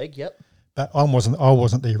 Down the leg, yep. But I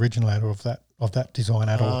wasn't the originator of that design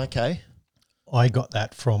at all. Okay. I got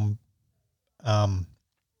that from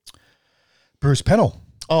Bruce Pennell.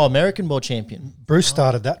 Oh, American world champion. Bruce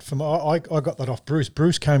started that from I got that off Bruce.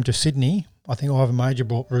 Bruce came to Sydney. I think Ivan Major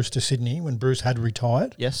brought Bruce to Sydney when Bruce had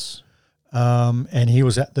retired. Yes. And he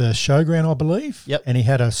was at the showground, I believe. Yep. And he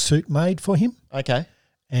had a suit made for him. Okay.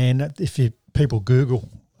 And if people Google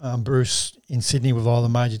Bruce in Sydney with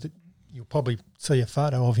Ivan Major, you'll probably see a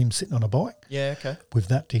photo of him sitting on a bike. Yeah, okay. With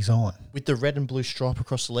that design. With the red and blue stripe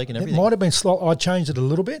across the leg and everything? It might have been slight. I changed it a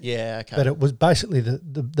little bit. Yeah, okay. But it was basically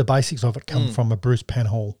the basics of it come from a Bruce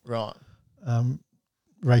Penhall. Right.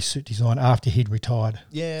 Race suit design after he'd retired.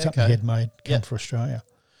 Yeah, something he had made come for Australia.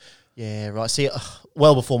 Yeah, right. See,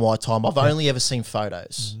 well before my time, I've only ever seen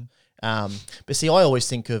photos. Mm-hmm. But see, I always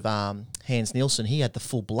think of Hans Nielsen. He had the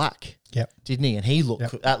full black, didn't he? And he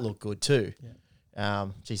looked that looked good too. Yep.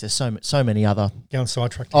 Geez, there's so many other. Going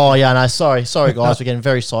sidetracked. Oh yeah, no, sorry guys, we're getting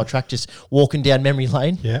very sidetracked. Just walking down memory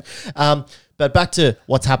lane. Yeah. But back to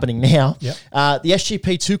what's happening now. Yep. The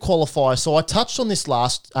SGP2 qualifier. So I touched on this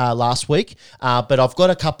last week, but I've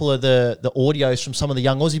got a couple of the audios from some of the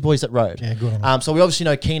young Aussie boys that rode. Yeah, good on them. So we obviously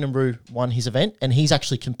know Keenan Roo won his event, and he's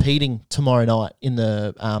actually competing tomorrow night in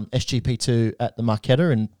the SGP2 at the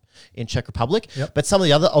Marquetta in Czech Republic. Yep. But some of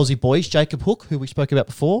the other Aussie boys, Jacob Hook, who we spoke about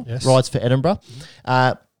before, rides for Edinburgh.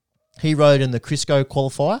 He rode in the Crisco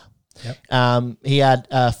qualifier. Yep. He had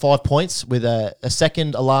 5 points with a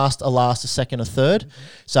second, a last, a second, a third.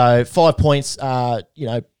 So 5 points,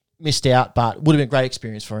 missed out, but would have been a great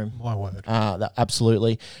experience for him. My word.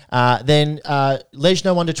 Absolutely. Then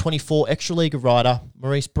Legno under 24 extra league rider,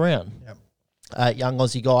 Maurice Brown. Yep. Young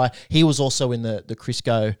Aussie guy. He was also in the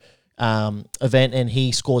Crisco event, and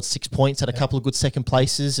he scored 6 points, had a couple of good second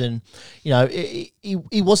places, and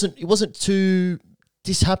he wasn't too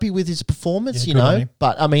happy with his performance,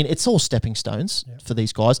 but I mean, it's all stepping stones for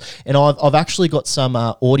these guys. And I've actually got some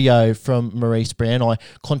audio from Maurice Brown. I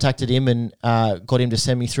contacted him and got him to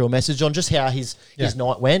send me through a message on just how his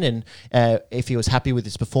night went and if he was happy with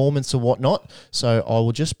his performance or whatnot. So I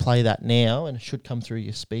will just play that now, and it should come through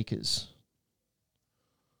your speakers.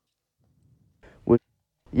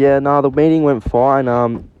 Yeah, no, the meeting went fine.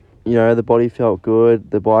 The body felt good.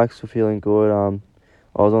 The bikes were feeling good. I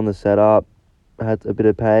was on the setup, had a bit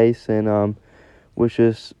of pace, and was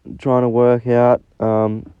just trying to work out,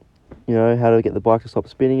 how to get the bike to stop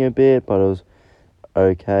spinning a bit, but it was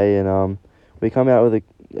okay. And we come out with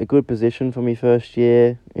a good position for me first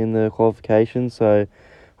year in the qualification, so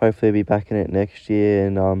hopefully I'll be back in it next year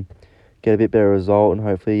and get a bit better result, and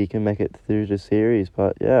hopefully you can make it through the series.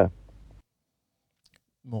 But yeah.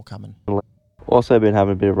 More coming. Also been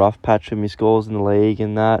having a bit of rough patch with my scores in the league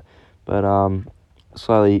and that, but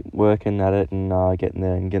slowly working at it and getting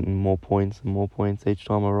there and getting more points each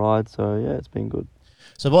time I ride. So yeah, it's been good.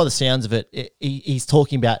 So by the sounds of it, he's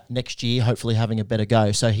talking about next year hopefully having a better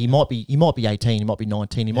go. So he might be 18, he might be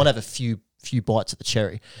 19, he might have a few bites at the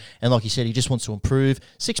cherry, and like you said, he just wants to improve.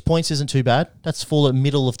 6 points isn't too bad. That's for the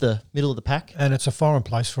middle of the pack, and it's a foreign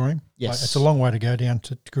place for him. Yes, it's a long way to go down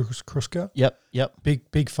to Cusco. Yep.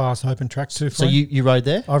 Big fast open track too. So you rode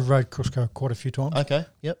there? I've rode Cusco quite a few times. Okay,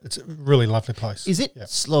 yep. It's a really lovely place. Is it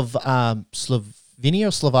Slovenia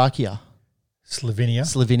or Slovakia?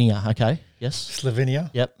 Slovenia. Okay. Yes. Slovenia.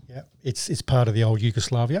 Yep. It's part of the old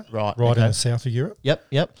Yugoslavia. Right. In the south of Europe. Yep.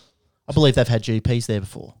 I believe they've had GPs there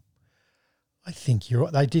before. I think you're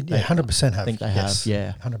right. They did. They 100% have. I think they have.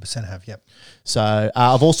 Yeah, 100% have. Yep. So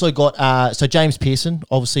I've also got James Pearson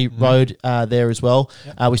obviously rode there as well.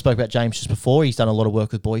 Yep. We spoke about James just before. He's done a lot of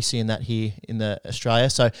work with Boise and that here in the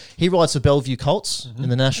Australia. So he rides for Bellevue Colts in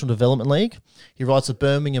the National Development League. He rides for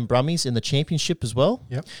Birmingham Brummies in the Championship as well.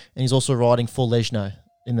 Yep. And he's also riding for Lejno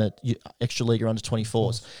in the extra league under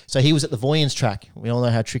 24s. So he was at the Voyens track. We all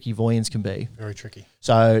know how tricky Voyens can be. Very tricky.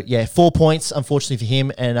 So yeah, 4 points unfortunately for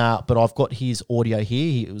him. And but I've got his audio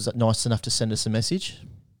here. He was nice enough to send us a message.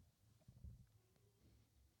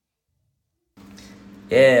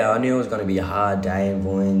 Yeah, I knew it was going to be a hard day in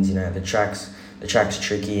Voyens. The track's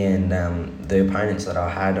tricky, and the opponents that I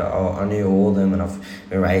had, I knew all of them, and I've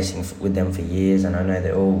been racing with them for years, and I know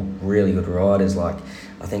they're all really good riders. Like,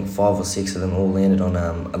 I think 5 or 6 of them all landed on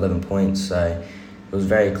 11 points, so it was a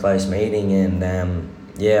very close meeting. And I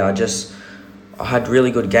had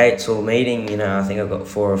really good gates all meeting. I think I got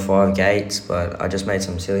 4 or 5 gates, but I just made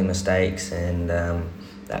some silly mistakes, and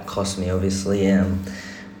that cost me obviously.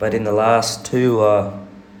 But in the last 2,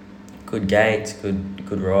 good gates,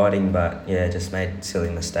 good riding, but yeah, just made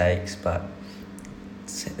silly mistakes. But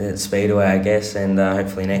it's Speedway, I guess, and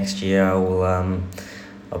hopefully next year I'll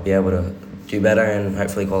be able to do better and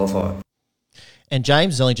hopefully qualify. And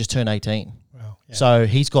James has only just turned 18, so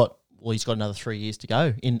he's got another 3 years to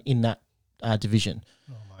go in that division.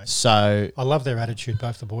 Oh, mate. So I love their attitude,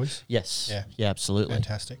 both the boys. Yes, yeah, absolutely,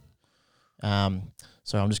 fantastic. So I'm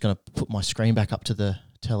just going to put my screen back up to the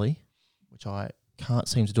telly, which I can't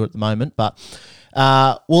seem to do at the moment. But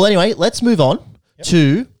anyway, let's move on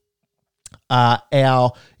to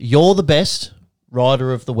our You're the Best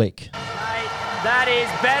Rider of the Week. Mate, that is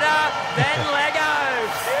better than Lego.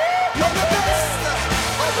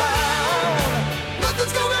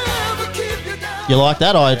 You like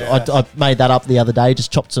that? I made that up the other day,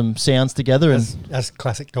 just chopped some sounds together. That's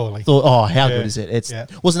classic Doily. Thought, how good is it?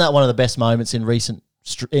 Wasn't that one of the best moments in recent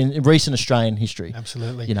Australian history?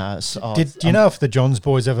 Absolutely. Do you know if the Johns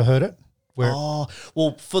boys ever heard it?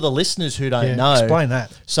 For the listeners who don't know, explain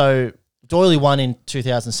that. So Doyley won in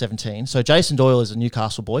 2017. So Jason Doyle is a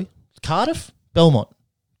Newcastle boy. Cardiff, Belmont,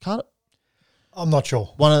 Cardiff. I'm not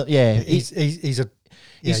sure.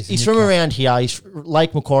 He's from around here. He's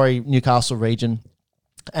Lake Macquarie, Newcastle region.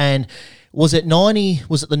 And was it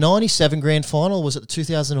the 97 grand final or was it the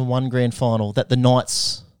 2001 grand final that the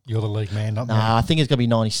Knights... You're the league man, not me. I think it's going to be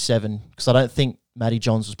 97 because I don't think Matty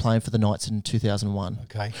Johns was playing for the Knights in 2001.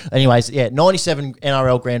 Okay. Anyways, 97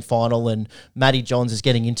 NRL grand final and Matty Johns is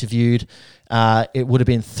getting interviewed. It would have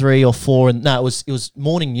been 3 or 4. It was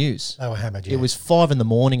morning news. They were hammered, yeah. It was 5 in the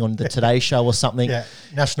morning on the Today Show or something. Yeah,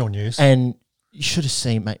 national news. And you should have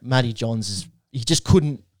seen, mate, Matty Johns he just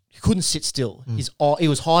couldn't sit still. He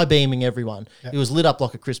was high beaming everyone. Yep. He was lit up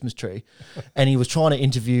like a Christmas tree. And he was trying to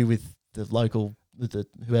interview with the local...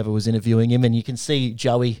 whoever was interviewing him, and you can see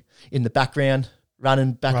Joey in the background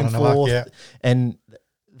running and forth, and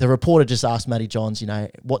the reporter just asked Matty Johns,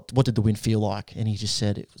 what did the win feel like? And he just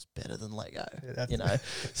said it was better than Lego,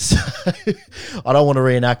 So I don't want to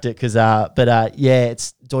reenact it because,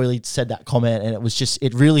 it's Doyley said that comment and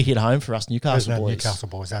it really hit home for us Newcastle boys. Newcastle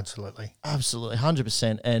boys, absolutely. Absolutely,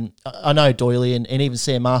 100%. And I know Doyley and even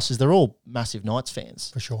Sam Masters, they're all massive Knights fans.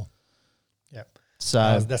 For sure. Yeah.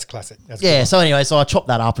 So that's classic. That's so anyway, so I chopped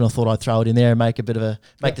that up and I thought I'd throw it in there and make the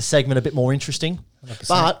segment a bit more interesting. 100%.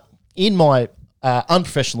 But in my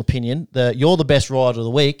unprofessional opinion, you're the best rider of the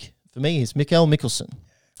week for me is Mikael Mikkelsen.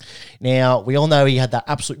 Now, we all know he had that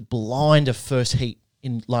absolute blinder first heat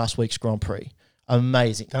in last week's Grand Prix.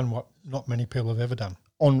 Amazing. Done what not many people have ever done.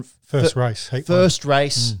 On first race,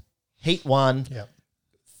 heat one,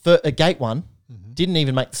 gate one, didn't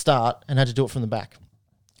even make the start and had to do it from the back.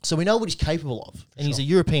 So we know what he's capable of, and he's a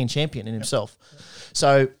European champion in himself.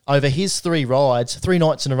 So over his 3 rides, 3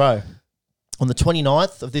 nights in a row, on the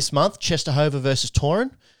 29th of this month, Chesterhover versus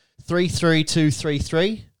Torin,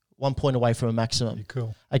 3-3-2-3-3, 1 point away from a maximum. Pretty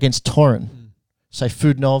cool. Against Torin. So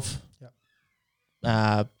Fudnov,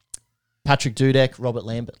 Patrick Dudek, Robert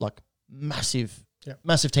Lambert, massive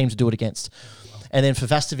teams to do it against. And then for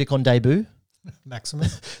Vastovic on debut, maximum.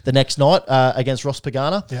 The next night against Ross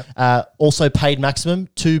Pagana, also paid maximum,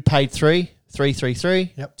 2 paid 3,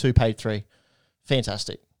 3-3-3, 2 paid 3.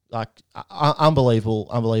 Fantastic.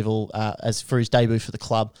 Unbelievable as for his debut for the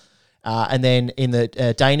club. And then in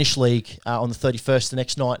the Danish league on the 31st, the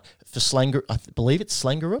next night for Slenger, I believe it's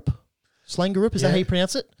Slengerup. Slengerup, is that how you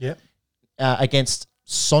pronounce it? Yeah. Against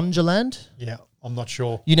Sonderland. Yeah, I'm not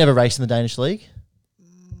sure. You never raced in the Danish league?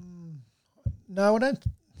 No, I don't.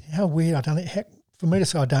 How weird. I don't know. For me to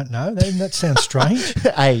say I don't know, that sounds strange.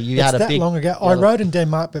 Hey, you had a big... long ago. I rode in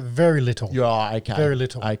Denmark, but very little. Right, okay. Very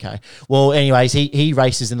little. Okay. Well, anyways, he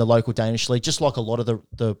races in the local Danish league, just like a lot of the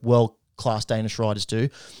world-class Danish riders do.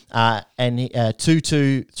 And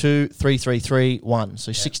 2-2-2-3-3-3-1,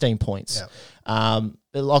 so 16 points. Yeah.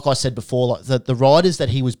 Like I said before, the riders that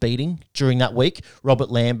he was beating during that week,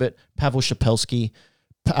 Robert Lambert, Pavel Shapelsky,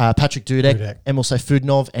 Patrick Dudek, Emil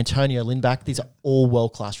Fudnov, Antonio Lindback, these are all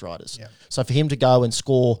world-class riders. Yeah. So for him to go and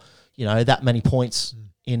score, that many points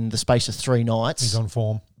in the space of 3 nights. He's on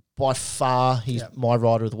form. By far, he's my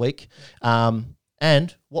rider of the week.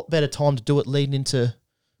 And what better time to do it leading into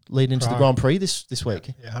the Grand Prix this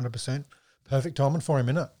week? Yeah, 100%. Perfect timing for him,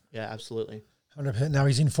 isn't it? Yeah, absolutely. 100%. Now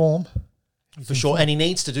he's in form. For sure. And he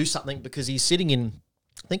needs to do something because he's sitting in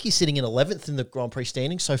 11th in the Grand Prix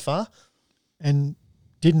standing so far. And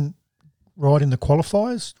didn't ride in the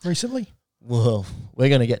qualifiers recently? Well, we're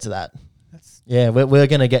going to get to that. We're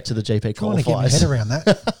going to get to the GP qualifiers. I'm trying to get my head around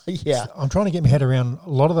that. Yeah. I'm trying to get my head around a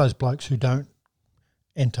lot of those blokes who don't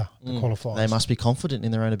enter the qualifiers. They must be confident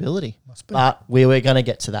in their own ability. Must be. But we're going to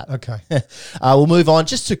get to that. Okay. We'll move on.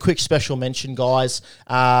 Just a quick special mention, guys.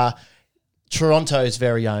 Toronto's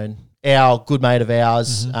very own, our good mate of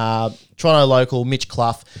ours, Toronto local, Mitch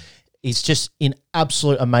Clough. He's just in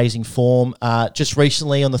absolute amazing form. Just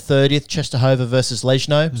recently on the 30th, Chesterhover versus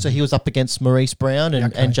Lejno. So he was up against Maurice Brown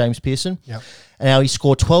and James Pearson. Yep. And now he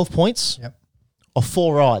scored 12 points of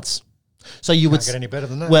 4 rides. So you Can't get any better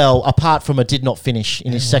than that. Well, apart from a did not finish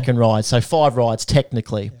in his second ride. So 5 rides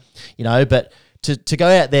technically, but to go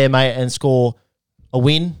out there, mate, and score a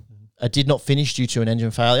win, a did not finish due to an engine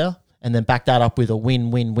failure, and then back that up with a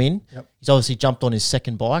win-win-win. Yep. He's obviously jumped on his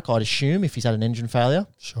second bike, I'd assume, if he's had an engine failure.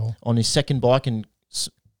 Sure. On his second bike and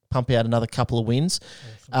pump out another couple of wins.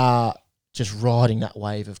 Awesome. Just riding that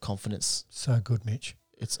wave of confidence. So good, Mitch.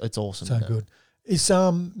 It's awesome. So good. Is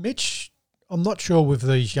Mitch, I'm not sure with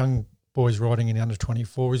these young boys riding in under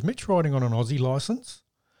 24, is Mitch riding on an Aussie licence?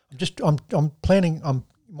 I'm planning,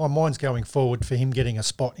 my mind's going forward for him getting a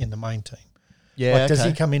spot in the main team. Yeah, does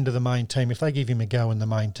he come into the main team? If they give him a go in the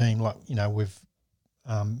main team, with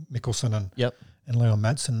Mikkelsen and Leon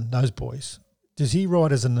Madsen, those boys, does he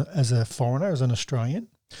ride as a foreigner, as an Australian?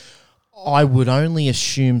 I would only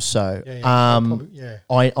assume so.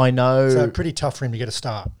 I know. So pretty tough for him to get a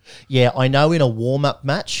start. Yeah, I know in a warm-up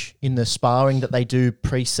match in the sparring that they do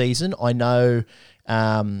pre-season, I know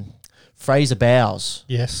Fraser Bowes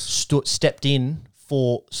stepped in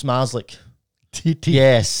for Smarslick.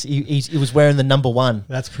 Yes, he was wearing the number 1.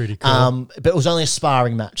 That's pretty cool. But it was only a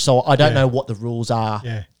sparring match, so I don't know what the rules are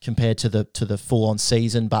compared to the full-on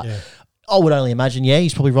season. But I would only imagine,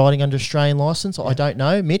 he's probably riding under Australian licence. I don't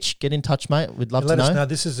know. Mitch, get in touch, mate. We'd love to know. Let us know.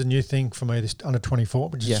 This is a new thing for me, this under 24,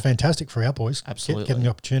 which is fantastic for our boys. Absolutely. Getting the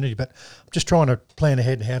opportunity. But I'm just trying to plan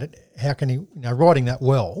ahead how can he, riding that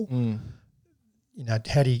well,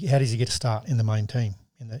 how does he get a start in the main team,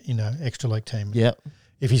 in the extra league team? Yep.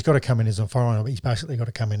 If he's got to come in as a foreigner, he's basically got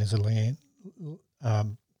to come in as a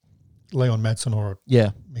Leon Madsen or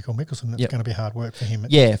Mikkel Mikkelsen, it's going to be hard work for him.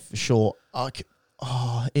 Yeah, for sure.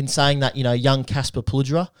 In saying that, young Casper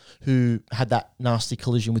Pulidra, who had that nasty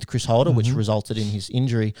collision with Chris Holder, which resulted in his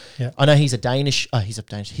injury. Yeah. I know he's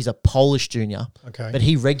a Polish junior, but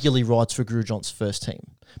he regularly rides for Grosjean's first team.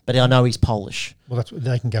 But I know he's Polish. Well,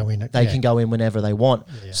 they can go in. They can go in whenever they want.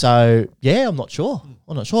 Yeah. So, I'm not sure.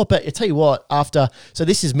 But I tell you what, so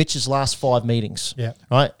this is Mitch's last 5 meetings. Yeah.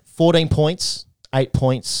 Right? 14 points, 8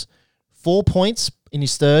 points, 4 points in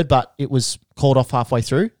his third, but it was called off halfway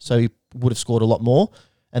through. So he would have scored a lot more.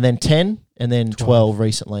 And then 10 and then 12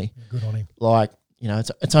 recently. Good on him.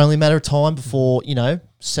 It's only a matter of time before,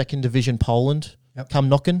 second division Poland come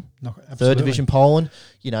knocking. Third division Poland,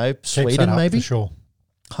 Sweden maybe. For sure.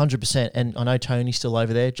 100%. And I know Tony's still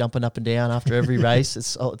over there jumping up and down after every race.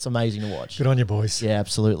 It's amazing to watch. Good on you, boys. Yeah,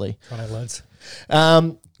 absolutely. Righto, lads.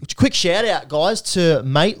 Quick shout out, guys, to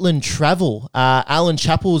Maitland Travel. Alan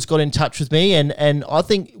Chappell's got in touch with me, and I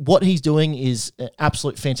think what he's doing is an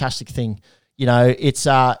absolute fantastic thing. It's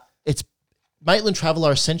Maitland Travel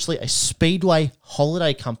are essentially a speedway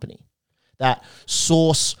holiday company that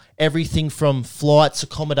source everything from flights,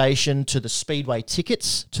 accommodation, to the speedway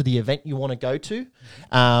tickets, to the event you want to go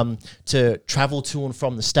to travel to and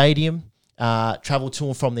from the stadium, travel to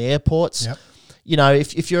and from the airports. Yep.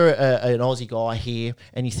 If you're an Aussie guy here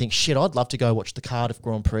and you think, shit, I'd love to go watch the Cardiff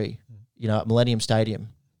Grand Prix, at Millennium Stadium.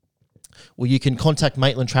 Well, you can contact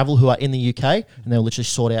Maitland Travel, who are in the UK, and they'll literally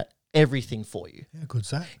sort out everything for you. Yeah, good's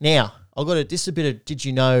that. Now, I've got a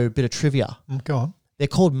bit of trivia. Go on. They're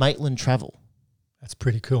called Maitland Travel. That's a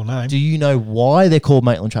pretty cool name. Do you know why they're called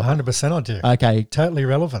Maitland Travel? 100% I do. Okay. Totally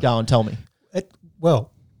relevant. Go on, tell me.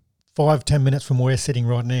 5-10 minutes from where we're sitting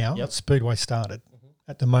right now, Speedway started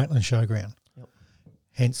at the Maitland Showground. Yep.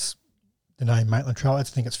 Hence the name Maitland Travel. I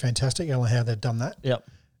think it's fantastic. I don't know how they've done that. Yep.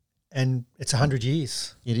 And it's 100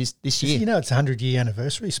 years. It is this year. It's a 100-year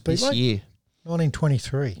anniversary, Speedway. This year.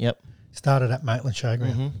 1923. Yep. Started at Maitland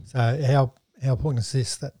Showground. So how important is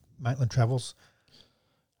this that Maitland Travels?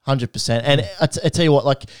 100%. And I tell you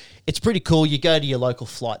what, it's pretty cool. You go to your local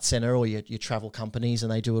flight centre or your travel companies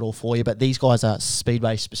and they do it all for you. But these guys are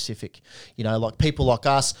speedway specific. People like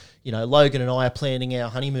us, Logan and I are planning our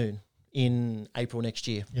honeymoon in April next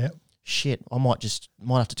year. Yeah. Shit, I might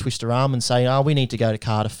have to twist her arm and say, we need to go to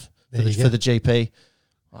Cardiff for the GP.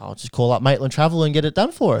 I'll just call up Maitland Travel and get it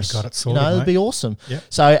done for us. Got it sorted, it'd be awesome. Yep.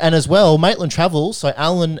 So, and as well, Maitland Travel, so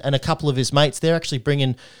Alan and a couple of his mates, they're actually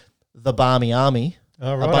bringing the Barmy Army,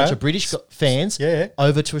 a bunch of British fans,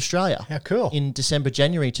 over to Australia. How cool. In December,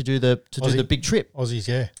 January to do the big trip. Aussies,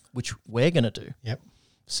 yeah. Which we're going to do. Yep.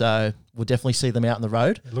 So we'll definitely see them out on the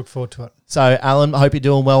road. I look forward to it. So, Alan, I hope you're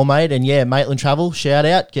doing well, mate. And, Maitland Travel, shout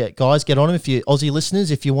out. Get on them. If you're Aussie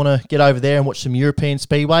listeners, if you want to get over there and watch some European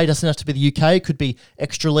Speedway, it doesn't have to be the UK. It could be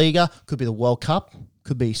Extraliga, could be the World Cup,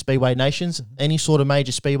 could be Speedway Nations, any sort of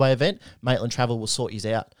major Speedway event, Maitland Travel will sort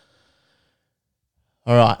you out.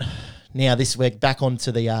 All right. Now, we're back on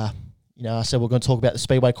to the, I said we're going to talk about the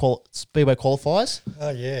Speedway qualifiers.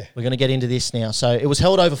 Oh, yeah. We're going to get into this now. So, it was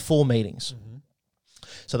held over 4 meetings. Mm-hmm.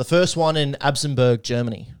 So the first one in Absenberg,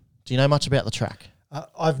 Germany. Do you know much about the track?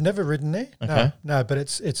 I've never ridden there. Okay. No, but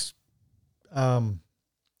it's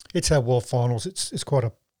our World Finals. It's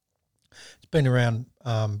been around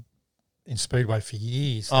in Speedway for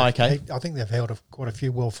years. Oh, okay. I think they've held quite a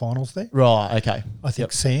few World Finals there. Right. Okay. I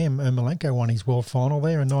think Sam Ermolenko won his World Final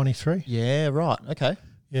there in '93. Yeah. Right. Okay.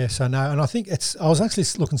 Yeah. So no, and I think I was actually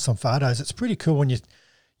looking some photos. It's pretty cool when you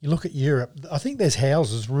look at Europe. I think there's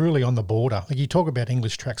houses really on the border. Like you talk about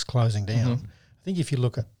English tracks closing down. Mm-hmm. I think if you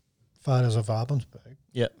look at photos of Abensberg,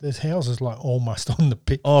 there's houses almost on the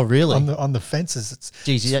pit. Oh, really? On the fences.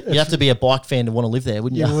 Geez, you have to be a bike fan to want to live there,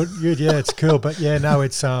 wouldn't you? Yeah, it's cool. But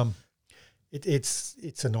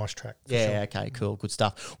it's a nice track. Yeah, sure. Okay, cool, good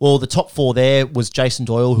stuff. Well, the top 4 there was Jason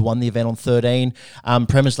Doyle, who won the event on 13,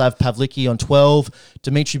 Premislav Pavlicki on 12,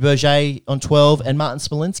 Dimitri Berger on 12, and Martin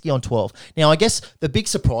Smolinski on 12. Now, I guess the big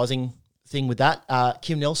surprising thing with that,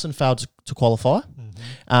 Kim Nelson failed to qualify.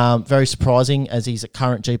 Mm-hmm. Very surprising, as he's a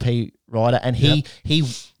current GP rider, and he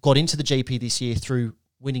got into the GP this year through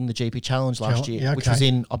winning the GP Challenge last year, which was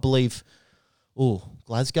in, I believe,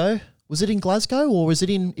 Glasgow. Was it in Glasgow or was it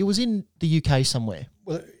in the UK somewhere?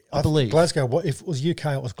 Well, I believe. Glasgow, if it was UK,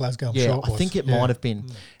 it was Glasgow. I'm sure it was. I think it might have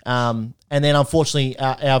been. And then unfortunately,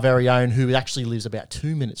 our very own, who actually lives about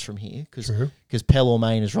 2 minutes from here, because Pell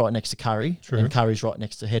Ormain is right next to Curry, and Curry's right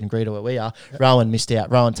next to Head and Greta where we are. Yep. Rowan missed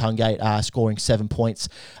out. Rowan Tungate scoring 7 points,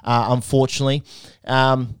 unfortunately.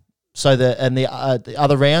 So the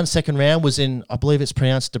other round, second round, was in, I believe it's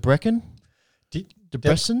pronounced Debrecen.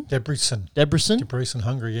 Debrecen,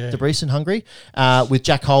 Hungary, yeah. Debrecen, Hungary, with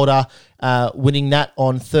Jack Holder winning that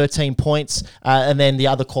on 13 points. And then the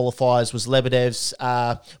other qualifiers was Lebedev's,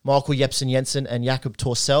 Michael Jepsen-Jensen and Jakob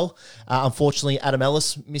Torsell. Unfortunately, Adam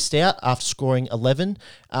Ellis missed out after scoring 11.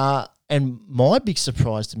 And my big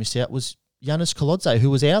surprise to miss out was Yanis Kolodze, who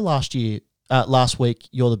was our last week,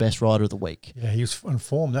 You're the Best Rider of the Week. Yeah, he was on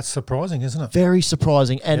form. That's surprising, isn't it? Very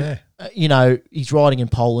surprising. And, he's riding in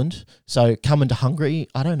Poland. So coming to Hungary,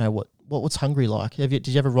 I don't know what's Hungary like. Did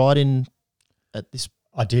you ever ride in at this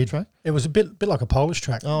I did. track? It was a bit like a Polish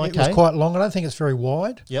track. Oh, okay. It was quite long. I don't think it's very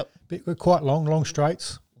wide. Yep. Quite long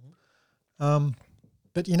straights.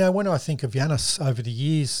 But, when I think of Yanis over the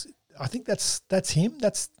years, I think that's him.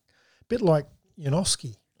 That's a bit like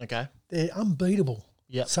Janowski. Okay. They're unbeatable.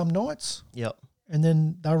 Yep. Some nights. Yep. And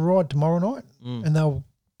then they'll ride tomorrow night and they'll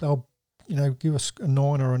give us a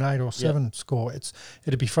 9 or an 8 or 7 score.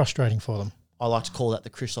 It'd be frustrating for them. I like to call that the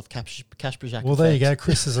Christoph Kasperzak Well, there effect. you go.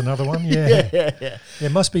 Chris is another one. Yeah. Yeah.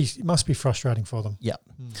 It must be frustrating for them. Yep.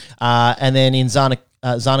 And then in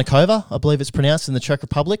Zarnikova, I believe it's pronounced, in the Czech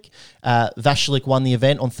Republic, Vasilik won the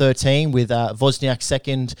event on 13 with Wozniak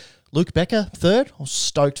second, Luke Becker third. I was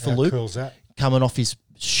stoked for Luke. How cool is that? Coming off his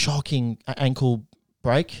shocking ankle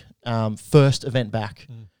break, first event back.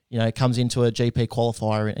 Comes into a GP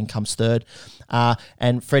qualifier and comes third.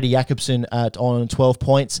 And Freddie Jakobsen on 12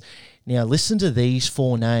 points. Now, listen to these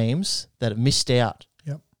 4 names that have missed out.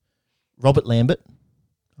 Yep. Robert Lambert.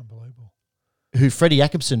 Unbelievable. Who Freddie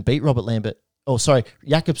Jakobsen beat Robert Lambert. Oh, sorry.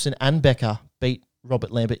 Jakobsen and Becker beat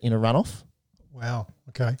Robert Lambert in a runoff. Wow.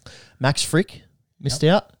 Okay. Max Frick missed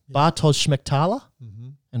out. Yep. Bartosz Schmechtala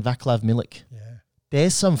and Vaclav Milik. Yeah.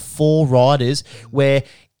 There's some 4 riders where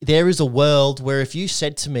there is a world where if you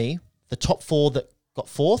said to me the top 4 that got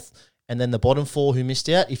 4th and then the bottom 4 who missed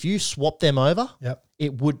out, if you swap them over,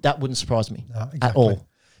 that wouldn't surprise me at all.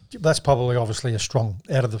 That's probably obviously a strong,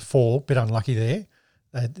 out of the 4, bit unlucky there.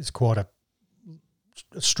 It's quite a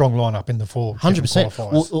strong lineup in the 4.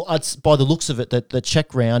 100%. Well, by the looks of it, the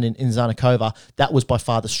Czech round in Zarnikova, that was by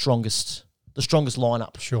far the strongest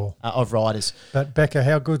lineup of riders. But Becker,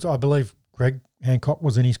 how good? I believe Greg Hancock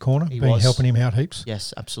was in his corner, helping him out heaps.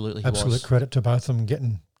 Yes, absolutely. Absolute credit to both of them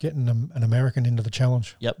getting an American into the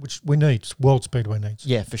challenge. Yep. Which we need. World Speedway needs.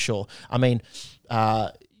 Yeah, for sure. I mean,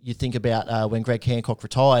 you think about when Greg Hancock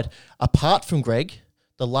retired. Apart from Greg,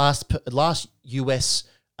 the last US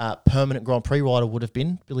permanent Grand Prix rider would have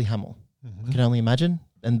been Billy Hamel. You can only imagine.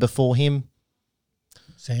 And before him,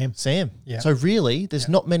 Sam. Yeah. So really, there's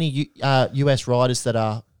not many US riders that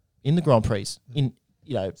are in the Grand Prix.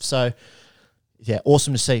 So yeah,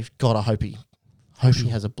 awesome to see. God, I hope he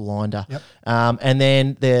has a blinder. Yep. And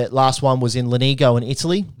then the last one was in Lenigo in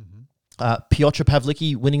Italy. Piotr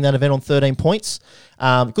Pavlicki winning that event on 13 points.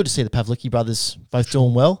 Good to see the Pavlicki brothers both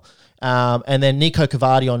doing well. And then Nico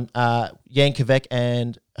Cavardi on Jan Kvek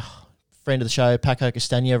and friend of the show, Paco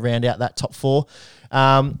Castagna, round out that top 4.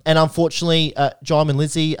 And unfortunately, Jaimin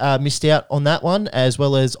Lizzie missed out on that one, as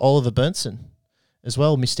well as Oliver Berntsson as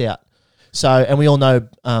well missed out. So, and we all know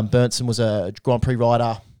Berntsson was a Grand Prix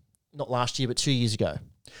rider, not last year, but 2 years ago.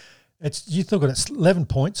 You still got 11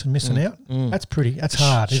 points and missing out. That's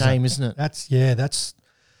hard. Shame, isn't it? That's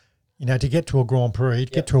to get to a Grand Prix,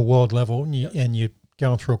 to get to a world level, and you're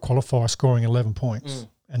going through a qualifier scoring 11 points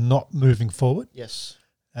and not moving forward. Yes.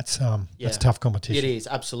 That's tough competition. It is,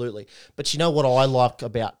 absolutely. But you know what I like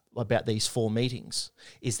about these 4 meetings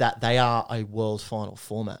is that they are a world final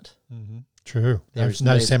format. Mm-hmm. True. There's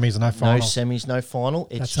no semis, no final. No semis, no final.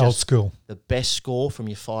 It's That's just old school. The best score from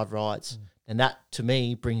your 5 rides. And that, to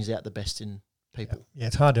me, brings out the best in people. Yeah,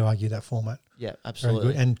 it's hard to argue that format. Yeah,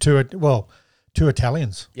 absolutely. And two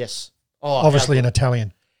Italians. Yes. Oh, obviously an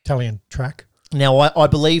Italian track. Now, I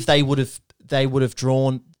believe they would have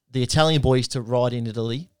drawn the Italian boys to ride in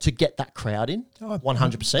Italy to get that crowd in,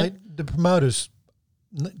 100%. The promoters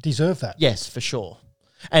deserve that. Yes, for sure.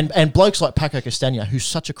 And blokes like Paco Castagna, who's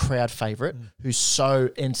such a crowd favourite, who's so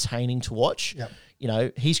entertaining to watch,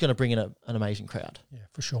 he's going to bring in an amazing crowd. Yeah,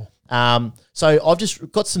 for sure. So I've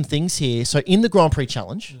just got some things here. So in the Grand Prix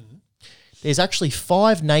Challenge, there's actually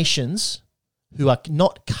 5 nations who are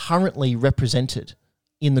not currently represented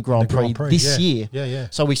in the Grand Prix this year. Yeah.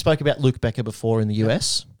 So we spoke about Luke Becker before in the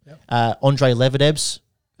US, Andre Levedebs,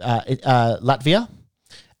 Latvia,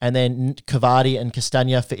 and then Cavardi and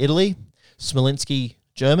Castagna for Italy, Smolinski,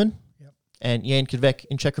 German, and Jan Kvek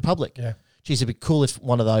in Czech Republic. Yeah. Geez, it'd be cool if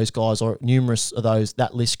one of those guys or numerous of those,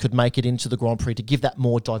 that list could make it into the Grand Prix to give that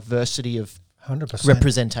more diversity of 100%.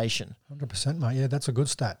 representation. 100%, mate. Yeah, that's a good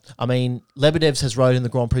stat. I mean, Lebedev's has rode in the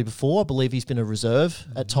Grand Prix before. I believe he's been a reserve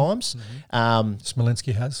at times.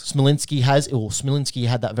 Smolinski has. Smolinski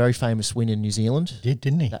had that very famous win in New Zealand. He did,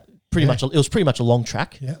 didn't he? It was pretty much a long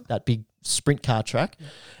track, that big sprint car track.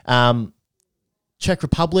 Czech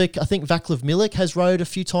Republic, I think Vaclav Milik has rode a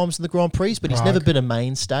few times in the Grand Prix, but he's never been a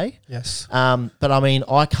mainstay. Yes. But I mean,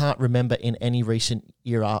 I can't remember in any recent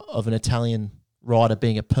era of an Italian rider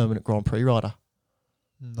being a permanent Grand Prix rider.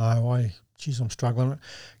 No, I'm struggling.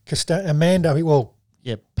 Amando,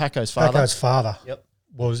 Paco's father. Yep.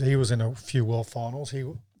 He was in a few world finals.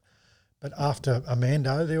 But after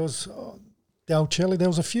Amando, there was Dalcelli. There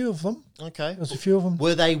was a few of them. Okay. There was a few of them.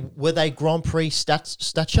 Were they Grand Prix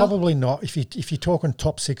stature? Probably not. If you're talking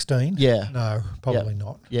top 16. Yeah. No, probably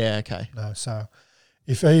not. Yeah. Okay. No. So,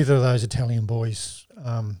 if either of those Italian boys,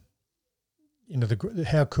 how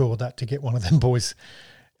cool would that to get one of them boys?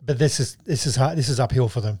 But this is hard. This is uphill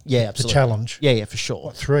for them. Yeah, absolutely. The challenge. Yeah, for sure.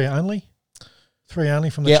 What, three only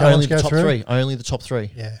from the challenge only the go top through? three. Only the top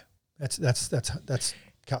three. Yeah, that's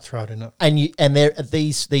cutthroat, isn't it? And they're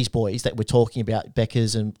these boys that we're talking about,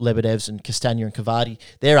 Beckers and Lebedevs and Castagna and Cavati,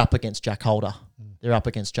 they're up against Jack Holder. They're up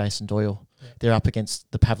against Jason Doyle. Yeah. They're up against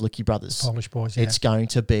the Pavlicki brothers. The Polish boys, yeah. It's going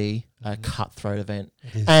to be a cutthroat event.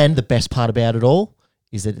 And the best part about it all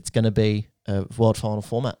is that it's going to be a world final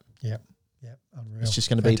format. Yeah. Unreal. It's just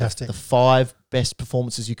going to be the 5 best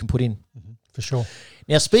performances you can put in. For sure.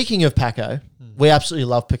 Now, speaking of Paco, we absolutely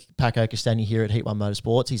love Paco Castagna here at Heat 1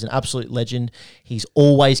 Motorsports. He's an absolute legend. He's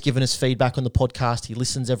always given us feedback on the podcast. He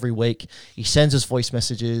listens every week. He sends us voice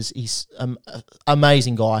messages. He's an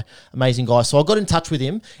amazing guy. So I got in touch with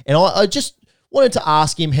him, and I just wanted to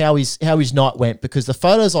ask him how his night went, because the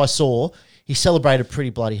photos I saw, he celebrated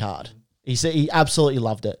pretty bloody hard. He absolutely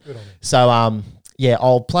loved it. Good on him. So,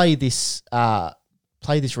 I'll play this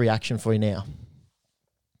reaction for you now.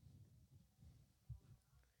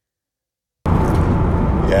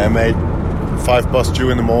 Yeah, mate. 2:05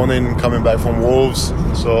 in the morning, coming back from Wolves,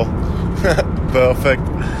 so perfect.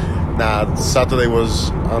 Saturday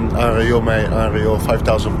was unreal, mate. Unreal.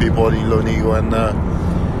 5,000 people in Lonigo, and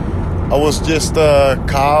I was just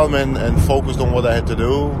calm and focused on what I had to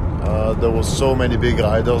do. There was so many big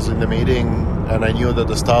riders in the meeting, and I knew that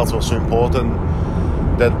the starts were so important.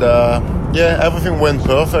 That everything went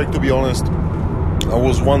perfect, to be honest. I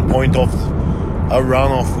was 1 point off a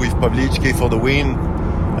runoff with Pavlicki for the win,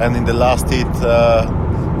 and in the last hit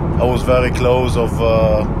I was very close of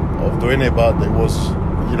doing it, but it was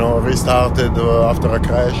restarted after a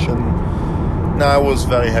crash, and I was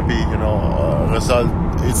very happy.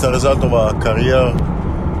 It's a result of a career,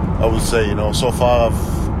 I would say. So far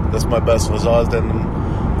that's my best result, and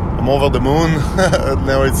I'm over the moon.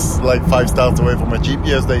 Now it's like 5 starts away from a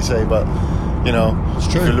GP, as they say, but It's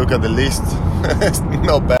true. If you look at the list, it's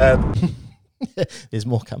not bad. There's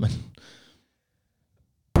more coming.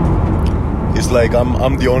 It's like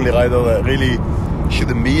I'm the only rider that really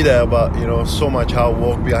shouldn't be there, but so much hard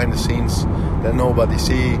work behind the scenes that nobody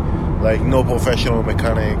see. Like no professional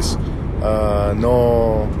mechanics,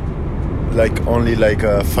 only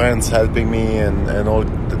friends helping me and all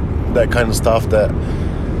that kind of stuff that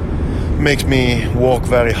makes me work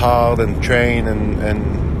very hard and train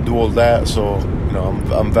and do all that. So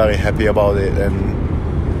I'm very happy about it, and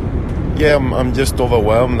I'm just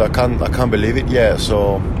overwhelmed. I can't believe it yet.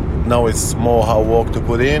 So now it's more hard work to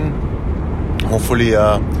put in. Hopefully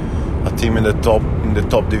a team in the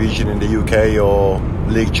top division in the UK or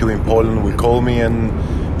League 2 in Poland will call me, and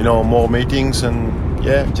more meetings, and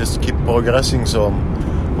just keep progressing. So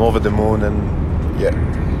I'm over the moon, and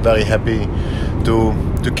very happy to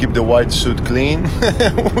keep the white suit clean,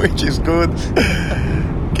 which is good.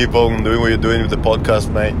 Keep on doing what you're doing with the podcast,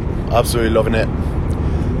 mate. Absolutely loving it.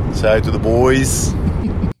 Say hi to the boys.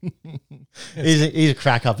 He's a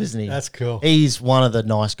crack up, isn't he? That's cool. He's one of the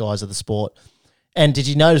nice guys of the sport. And did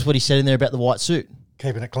you notice what he said in there about the white suit?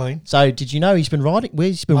 Keeping it clean. So did you know he's been riding?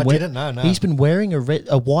 I didn't know. No. He's been wearing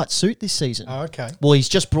a white suit this season. Oh, okay. Well, he's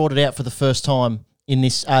just brought it out for the first time in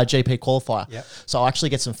this GP qualifier. Yep. So I'll actually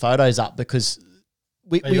get some photos up, because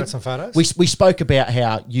we got some photos? We spoke about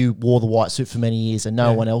how you wore the white suit for many years and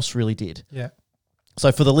no one else really did. Yeah.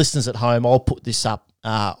 So for the listeners at home, I'll put this up.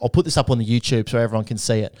 I'll put this up on the YouTube so everyone can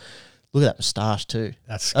see it. Look at that moustache too.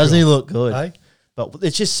 Doesn't he look good? Hey? But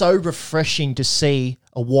it's just so refreshing to see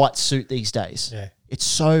a white suit these days. Yeah. It's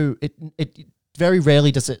so it very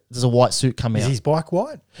rarely does a white suit come out. Is his bike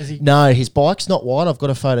white? No, his bike's not white. I've got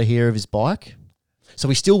a photo here of his bike. So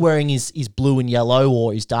he's still wearing his blue and yellow,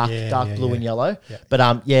 or his dark blue and yellow. Yeah. But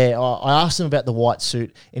I asked him about the white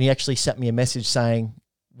suit, and he actually sent me a message saying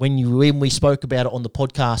when we spoke about it on the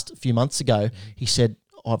podcast a few months ago, he said,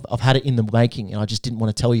 I've had it in the making and I just didn't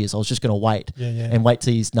want to tell you. So I was just going to wait and wait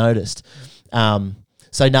till he's noticed.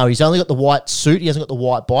 So no, he's only got the white suit. He hasn't got the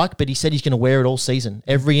white bike, but he said he's going to wear it all season.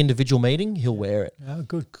 Every individual meeting, he'll wear it. Oh,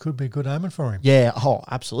 good. Could be a good omen for him. Yeah. Oh,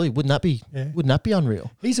 absolutely. Wouldn't that be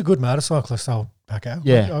unreal? He's a good motorcyclist, old Paco.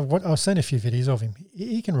 Yeah. I've seen a few videos of him.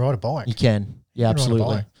 He can ride a bike. He can. Yeah,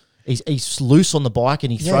 absolutely. He's loose on the bike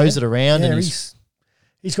and he throws it around. Yeah, and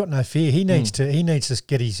he's got no fear. He needs to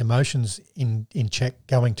get his emotions in check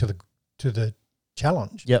going to the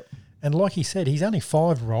challenge. Yep. And like he said, he's only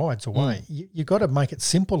 5 rides away. You got to make it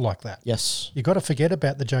simple like that. Yes. You got to forget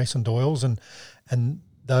about the Jason Doyles and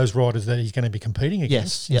those riders that he's going to be competing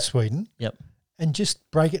against in Sweden. Yep. And just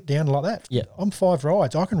break it down like that. Yep. I'm 5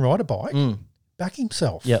 rides. I can ride a bike. Back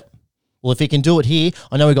himself. Yep. Well, if he can do it here,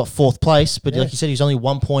 I know he got 4th place, but like you said, he's only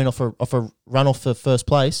 1 point off a run off for first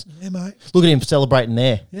place. Yeah, mate. Look at him celebrating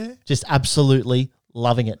there. Yeah. Just absolutely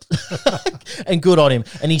loving it. And good on him.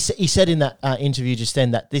 And he said in that interview just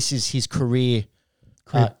then that this is his career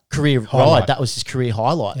ride. That was his career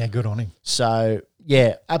highlight. Yeah, good on him. So,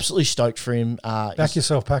 yeah, absolutely stoked for him. Back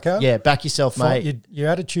yourself, Paco. Yeah, back yourself, mate. Your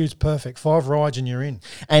attitude's perfect. 5 rides and you're in.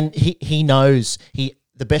 And he knows,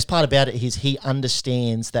 the best part about it is he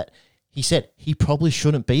understands that he said he probably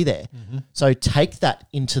shouldn't be there. So take that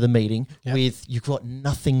into the meeting with you've got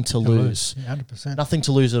nothing to lose. 100%. Nothing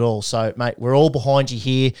to lose at all. So, mate, we're all behind you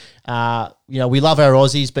here. We love our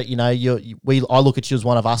Aussies, but, I look at you as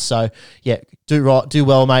one of us. So, yeah, do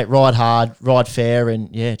well, mate. Ride hard, ride fair,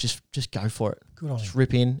 and, yeah, just go for it. Good on Just you.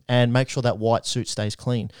 rip in and make sure that white suit stays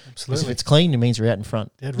clean. Absolutely. If it's clean, it means you're out in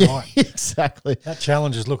front. Dead right. Exactly. That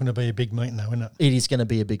challenge is looking to be a big meeting, though, isn't it? It is going to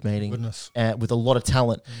be a big meeting. Goodness. With a lot of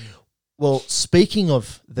talent. Well, speaking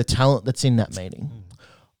of the talent that's in that meeting,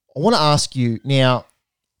 I want to ask you now.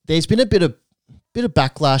 There's been a bit of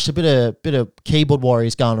backlash, a bit of keyboard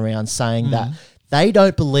warriors going around saying that they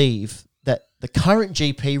don't believe that the current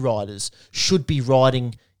GP riders should be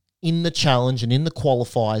riding in the challenge and in the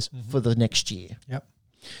qualifiers for the next year. Yep.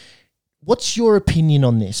 What's your opinion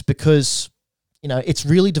on this? Because it's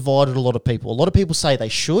really divided a lot of people. A lot of people say they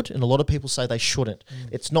should, and a lot of people say they shouldn't.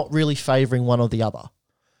 It's not really favouring one or the other.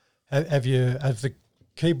 Have the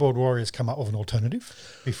keyboard warriors come up with an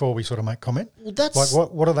alternative before we sort of make comment? Well, that's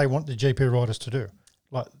like what do they want the GP riders to do?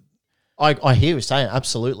 Like, I hear you saying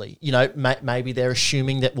absolutely. Maybe they're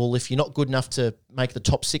assuming that if you're not good enough to make the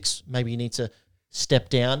top 6, maybe you need to step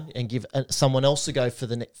down and give someone else a go for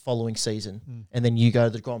the following season, and then you go to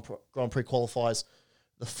the Grand Prix qualifiers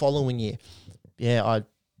the following year. Yeah,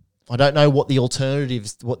 I don't know what the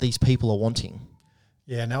alternatives, what these people are wanting.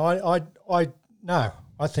 Yeah, no,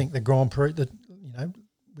 I think the Grand Prix that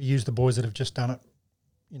we use the boys that have just done it.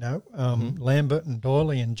 Lambert and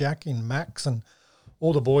Doyley and Jack and Max and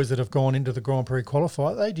all the boys that have gone into the Grand Prix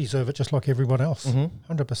qualifier, they deserve it just like everyone else,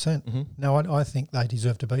 100%. No, I think they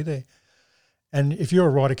deserve to be there. And if you're a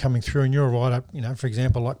rider coming through and you're a rider, for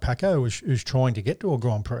example, like Paco, who's trying to get to a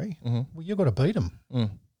Grand Prix, well, you've got to beat them.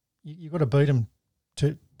 You've got to beat them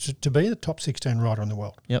to be the top 16 rider in the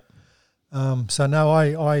world. Yep. So, no,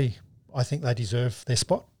 I think they deserve their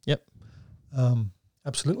spot. Yep.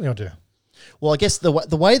 Absolutely, I do. Well, I guess the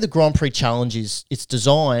way the Grand Prix Challenge is, it's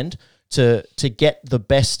designed to get the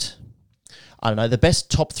best, the best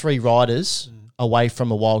top 3 riders away from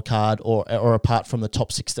a wild card or apart from the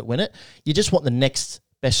top 6 that win it. You just want the next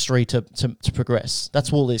best 3 to progress.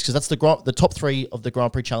 That's all it is, because that's the top 3 of the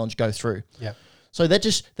Grand Prix Challenge go through. Yeah. So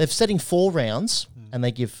they're setting 4 rounds and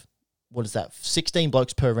they give, 16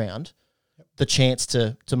 blokes per round the chance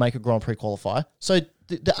to make a Grand Prix qualifier. So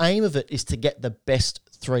the aim of it is to get the best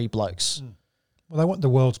 3 blokes. Well, they want the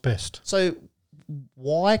world's best. So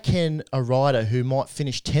why can a rider who might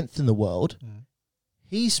finish 10th in the world,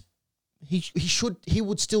 he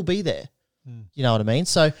would still be there? You know what I mean?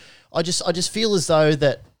 So I just feel as though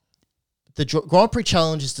that the Grand Prix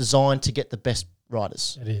Challenge is designed to get the best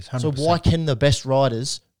riders. It is, 100%. So why can the best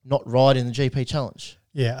riders not ride in the GP Challenge?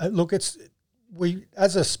 Yeah, look, we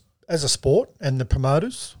as a sport and the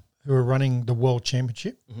promoters who are running the World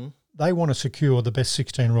Championship, they want to secure the best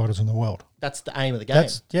 16 riders in the world. That's the aim of the game.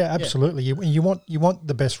 Absolutely. Yeah. You want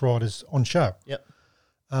the best riders on show. Yep.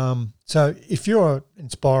 So if you're an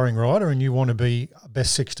inspiring rider and you want to be a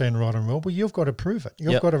best 16 rider in the world, well, you've got to prove it.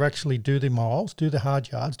 You've got to actually do the miles, do the hard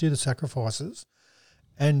yards, do the sacrifices,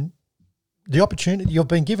 and the opportunity. You've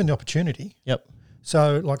been given the opportunity. Yep.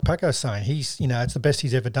 So like Paco's saying, he's it's the best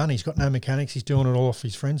he's ever done. He's got no mechanics. He's doing it all off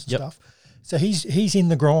his friends and stuff. So he's in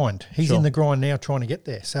the grind. He's in the grind now, trying to get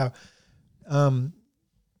there. So,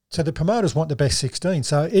 so the promoters want the best 16.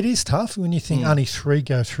 So it is tough when you think only 3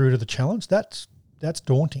 go through to the challenge. That's that's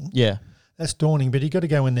daunting. Yeah. That's daunting, but you got to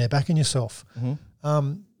go in there backing yourself.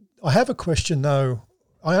 Mm-hmm. I have a question though.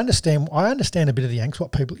 I understand a bit of the angst.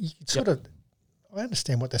 What people I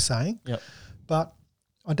understand what they're saying. Yep. But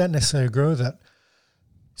I don't necessarily agree with that.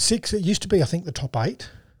 6. It used to be, I think, the top 8.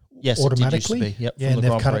 Yes, automatically. It did used to be. Yep, yeah, and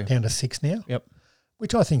they've cut it down to 6 now. Yep.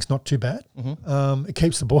 Which I think is not too bad. Mm-hmm. It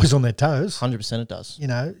keeps the boys on their toes. 100% it does. You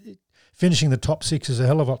know, finishing the top 6 is a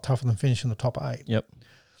hell of a lot tougher than finishing the top 8. Yep.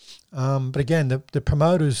 But again, the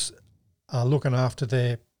promoters are looking after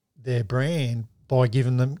their brand by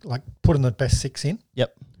giving them, like, putting the best 6 in.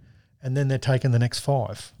 Yep. And then they're taking the next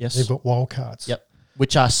 5. Yes. They've got wild cards. Yep.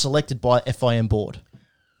 Which are selected by FIM board.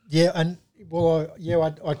 Yeah, and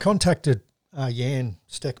I contacted Jan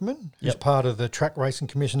Steckman, who's part of the Track Racing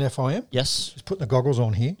Commission FIM. Yes. He's putting the goggles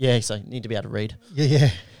on here. Yeah, so you need to be able to read. Yeah.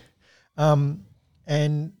 And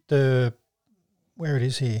where it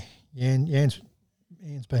is here, Jan's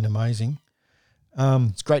been amazing.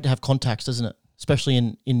 It's great to have contacts, isn't it? Especially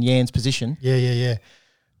in Jan's position. Yeah.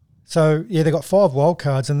 So, yeah, they've got 5 wild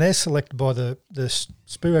cards, and they're selected by the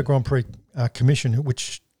Speedway Grand Prix Commission,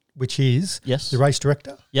 which is the race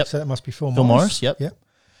director. Yep. So that must be Phil Morris. Yep.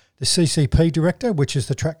 The CCP director, which is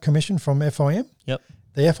the track commission from FIM. Yep.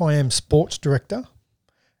 The FIM sports director,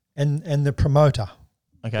 and the promoter,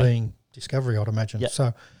 being Discovery, I'd imagine. Yep.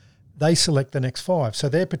 So they select the next 5. So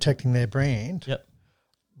they're protecting their brand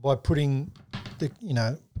by putting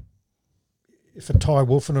if a Ty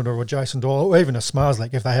Wolfenett or a Jason Doyle or even a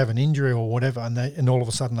Smarslake, if they have an injury or whatever, and all of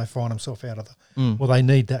a sudden they find themselves out of well, they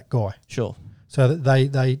need that guy. Sure. So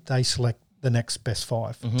that they select the next best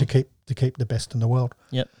 5 to keep the best in the world.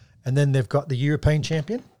 Yep. And then they've got the European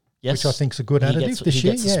champion, which I think is a good additive this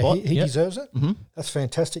year. He deserves it. Mm-hmm. That's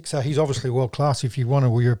fantastic. So he's obviously world class. If you won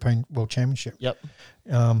a European World Championship,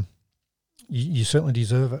 you certainly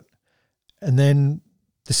deserve it. And then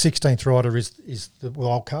the 16th rider is the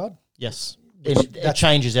wild card. Yes. It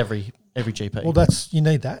changes every GP. Well, you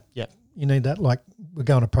need that. Yeah. You need that. Like, we're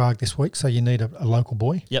going to Prague this week, so you need a local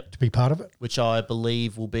boy to be part of it. Which I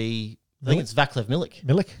believe will be, I think it's Vaclav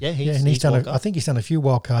Milik. Yeah, and he's done I think he's done a few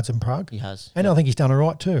wild cards in Prague. He has. And I think he's done all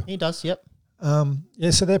right too. He does, yep.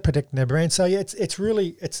 So they're protecting their brand. So, yeah, it's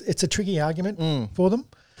really a tricky argument for them.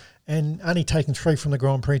 And only taking 3 from the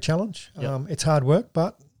Grand Prix Challenge. Yep. It's hard work,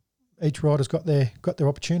 but each rider's got their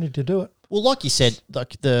opportunity to do it. Well, like you said,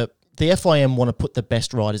 like the FIM want to put the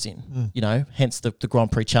best riders in, hence the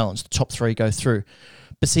Grand Prix Challenge. The top 3 go through.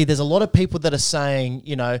 But see, there's a lot of people that are saying,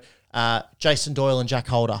 Jason Doyle and Jack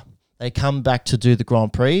Holder, they come back to do the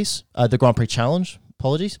Grand Prix Challenge,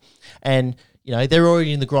 and, they're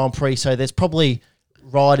already in the Grand Prix, so there's probably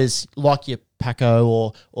riders like your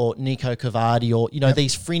Paco or Nico Cavadi or,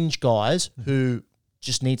 these fringe guys who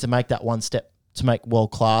just need to make that one step to make world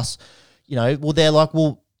class. They're like,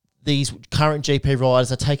 these current GP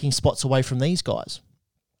riders are taking spots away from these guys,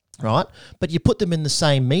 right? But you put them in the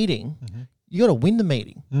same meeting, you got to win the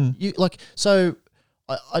meeting.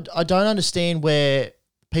 I don't understand where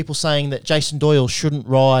people saying that Jason Doyle shouldn't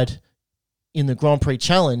ride in the Grand Prix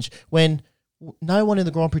Challenge when no one in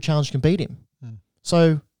the Grand Prix Challenge can beat him.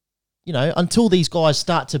 So, until these guys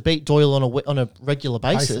start to beat Doyle on a regular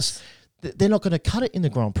basis. They're not going to cut it in the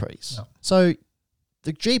Grand Prix. No. So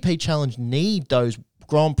the GP Challenge need those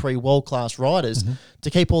Grand Prix world-class riders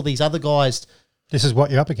to keep all these other guys. This is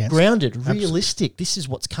what you're up against. Grounded, realistic. This is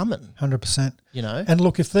what's coming. 100%. And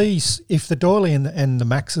look, if the Doyley and the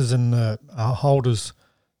Maxes and the Holders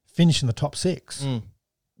finish in the top 6,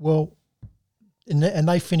 well, and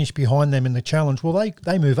they finish behind them in the challenge, well,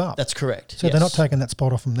 they move up. That's correct. So they're not taking that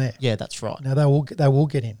spot off them there. Yeah, that's right. Now they will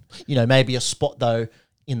get in. Maybe a spot though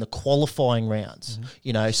in the qualifying rounds.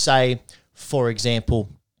 Say for example,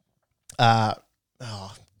 can't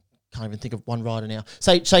even think of one rider now.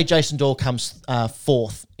 Say Jason Doyle comes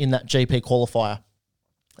 4th in that GP qualifier,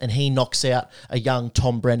 and he knocks out a young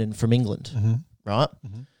Tom Brennan from England, right?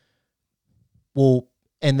 Well,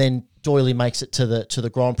 and then Doyley makes it to the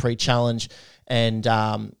Grand Prix Challenge, and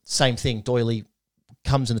same thing. Doyley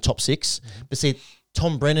comes in the top 6, but see,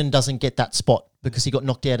 Tom Brennan doesn't get that spot because he got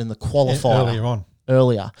knocked out in the qualifier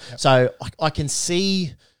earlier. Yep. So I can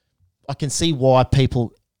see why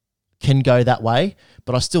people can go that way,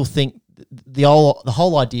 but I still think the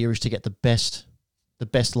whole idea is to get the best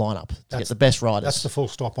lineup, to get the best riders. That's the full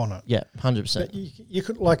stop on it. Yeah, 100%. You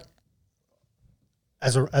could, like,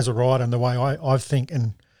 as a rider, and the way I think,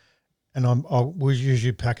 and I will use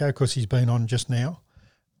you, Paco, because he's been on just now,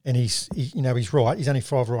 and he's right. He's only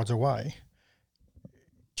 5 rides away.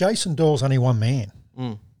 Jason Doyle's only one man.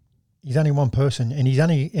 He's only one person,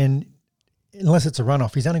 and unless it's a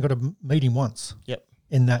runoff, he's only got to meet him once. Yep.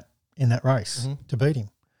 In that race to beat him.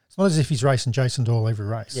 It's not as if he's racing Jason Doyle every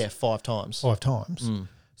race. Yeah, 5 times. 5 times.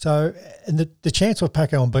 So, and the chance of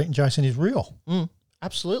Paco on beating Jason is real.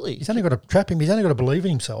 Absolutely. He's only got to trap him. He's only got to believe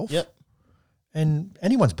in himself. Yep. And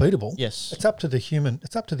anyone's beatable. Yes. It's up to the human.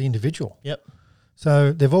 It's up to the individual. Yep.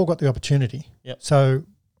 So they've all got the opportunity. Yep. So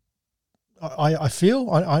I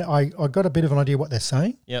feel I got a bit of an idea what they're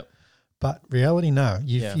saying. Yep. But reality, no.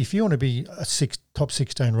 If you want to be top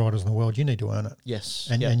 16 riders in the world, you need to earn it. Yes.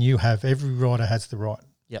 And you have, every rider has the right.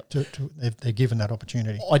 Yep. They're given that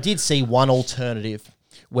opportunity. I did see one alternative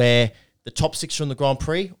where the top 6 from the Grand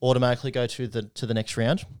Prix automatically go to the next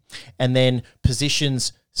round, and then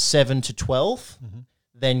positions 7 to 12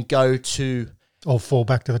 then go to... Or fall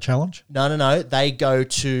back to the challenge? No. They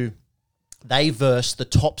verse the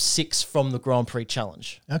top 6 from the Grand Prix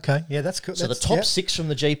challenge. Okay, yeah, that's cool. So the top 6 from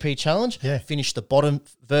the GP challenge finish the bottom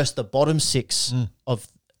 6 of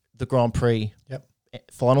the Grand Prix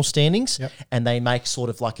final standings, and they make sort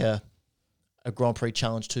of like a Grand Prix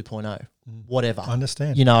challenge 2.0, whatever. I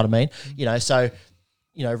understand. You know what I mean? You know, so,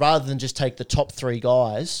 you know, rather than just take the top 3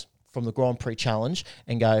 guys from the Grand Prix challenge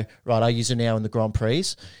and go, right, I use it now in the Grand Prix,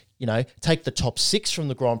 you know, take the top 6 from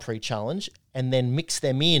the Grand Prix challenge and then mix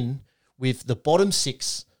them in with the bottom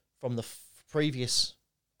 6 from the previous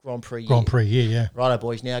Grand Prix year. Yeah. Righto,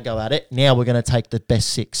 boys, now go at it. Now we're going to take the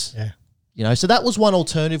best 6. Yeah. You know, so that was one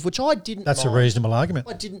alternative, which I didn't That's mind. a reasonable argument.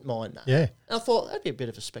 I didn't mind that. Yeah. And I thought that'd be a bit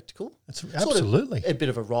of a spectacle. Absolutely. A bit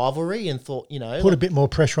of a rivalry, and thought, you know. Put a bit more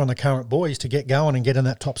pressure on the current boys to get going and get in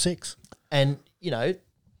that top 6. And, you know,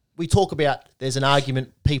 we talk about there's an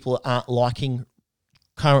argument people aren't liking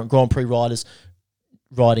current Grand Prix riders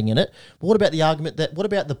riding in it. But what about the argument that, what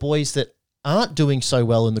about the boys that aren't doing so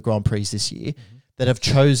well in the Grand Prix this year that have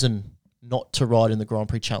chosen not to ride in the Grand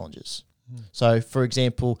Prix challenges? So, for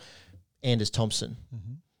example, Anders Thompson,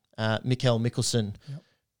 Mikkel Mikkelsen,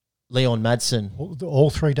 Leon Madsen,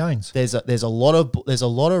 all 3 Danes. There's a lot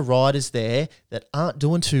of riders there that aren't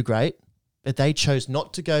doing too great, but they chose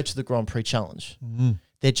not to go to the Grand Prix challenge.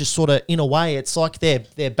 They're just sort of, in a way, it's like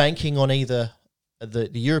they're banking on either the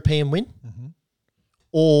European win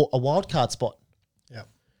or a wildcard spot. Yeah.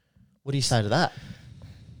 What do you say to that?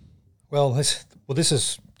 Well, this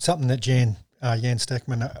is something that Jan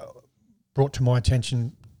Stekman brought to my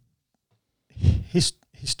attention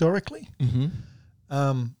historically.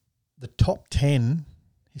 The top 10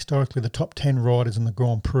 riders in the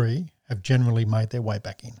Grand Prix have generally made their way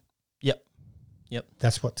back in. Yep.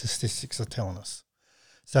 That's what the statistics are telling us.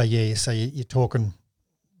 So you're talking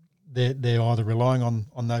they're either relying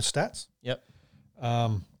on those stats. Yep.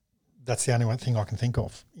 That's the only one thing I can think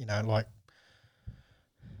of.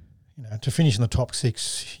 To finish in the top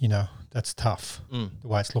 6, that's tough. The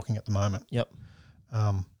way it's looking at the moment. Yep.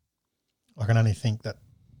 I can only think that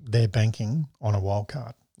they're banking on a wild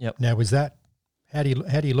card. Yep. Now, how do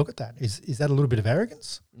you look at that? Is that a little bit of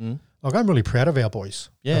arrogance? Like, I'm really proud of our boys,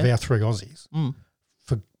 of our 3 Aussies,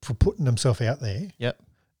 for putting themselves out there. Yep.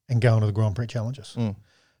 And going to the Grand Prix challenges.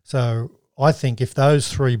 So I think if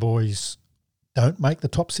those 3 boys don't make the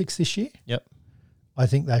top 6 this year, I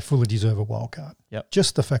think they fully deserve a wild card.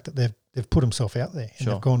 Just the fact that they've put themselves out there and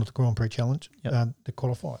they've gone to the Grand Prix challenge, the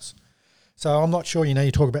qualifiers. So I'm not sure.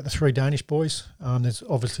 You talk about the 3 Danish boys. There's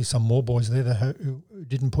obviously some more boys there who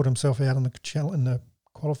didn't put themselves out in the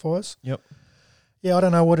qualifiers. Yeah, I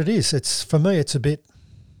don't know what it is. For me, it's a bit.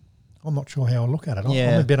 I'm not sure how I look at it.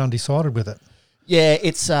 I'm a bit undecided with it. Yeah,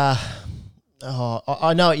 it's. I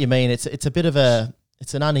know what you mean. It's a bit of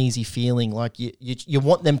it's an uneasy feeling. Like you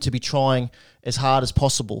want them to be trying as hard as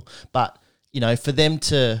possible, but for them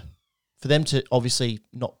to obviously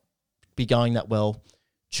not be going that well,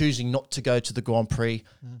 choosing not to go to the Grand Prix,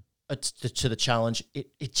 to the challenge,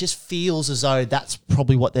 it just feels as though that's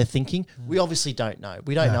probably what they're thinking. We obviously don't know.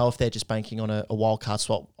 We don't know if they're just banking on a wild card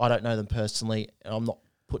spot. I don't know them personally, and I'm not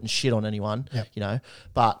putting shit on anyone,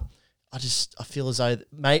 but I feel as though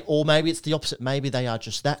maybe it's the opposite. Maybe they are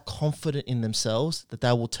just that confident in themselves that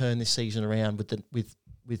they will turn this season around with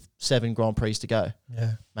 7 Grand Prix to go.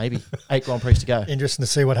 Yeah, maybe 8 Grand Prix to go. Interesting to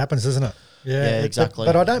see what happens, isn't it? Yeah, exactly.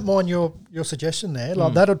 But I don't mind your suggestion there.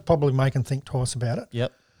 Like that would probably make them think twice about it.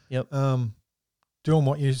 Yep. Doing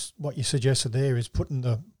what you suggested there is putting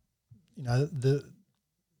the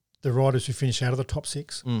riders who finish out of the top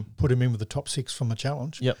 6, put them in with the top 6 from the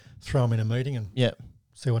challenge. Throw them in a meeting and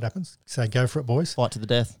see what happens. Say, go for it, boys. Fight to the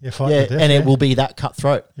death. Yeah, fight to the death. And it will be that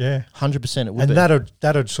cutthroat. Yeah, 100%. It will and be.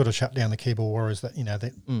 that'd sort of shut down the keyboard warriors. That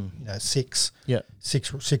 6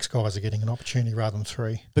 guys are getting an opportunity rather than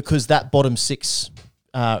 3. Because that bottom 6,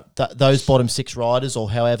 those bottom 6 riders,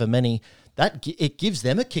 or however many, it gives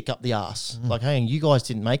them a kick up the arse. Like, hey, you guys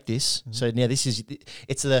didn't make this, so now this is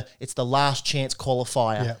it's the last chance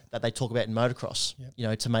qualifier that they talk about in motocross. You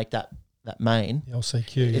know, to make that main the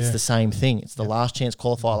LCQ. It's the same thing. It's the last chance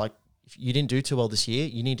qualifier. Like, if you didn't do too well this year,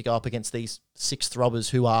 you need to go up against these 6th robbers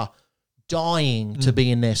who are dying to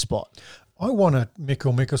be in their spot. I want a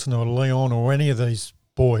Mikkel Mikkelsen or Leon or any of these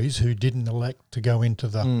boys who didn't elect to go into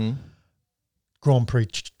the Grand Prix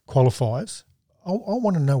qualifiers. I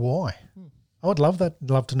want to know why. I would love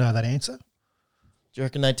to know that answer. Do you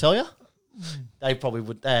reckon they'd tell you? They probably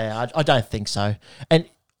would. I don't think so. And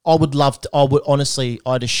I would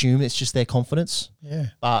I'd assume it's just their confidence. Yeah.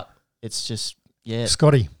 But it's just,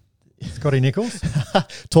 Scotty Nichols.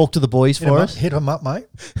 Talk to the boys for us. Hit them up, mate.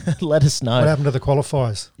 Let us know. What happened to the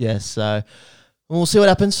qualifiers? Yes, so we'll see what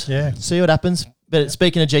happens. Yeah. See what happens. But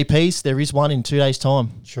speaking of GPs, there is one in 2 days' time.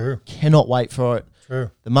 True. Cannot wait for it. True.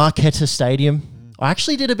 The Marquetta Stadium. I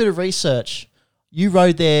actually did a bit of research. You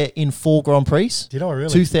rode there in 4 Grand Prix. Did I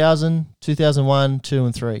really? 2000, 2001, 2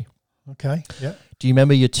 and 3. Okay, yeah. Do you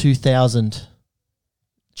remember your 2000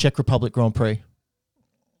 Czech Republic Grand Prix?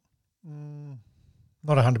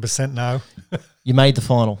 Not 100%, no. You made the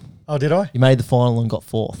final. Oh, did I? You made the final and got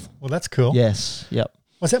 4th. Well, that's cool. Yes, yep.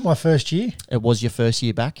 Was that my first year? It was your first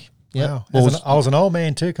year back. Yep. Wow. I was an old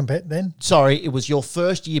man too compared then? Sorry, it was your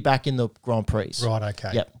first year back in the Grand Prix. Right,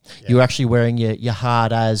 okay. Yep. You were actually wearing your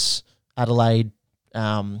hard as Adelaide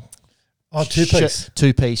 2-piece.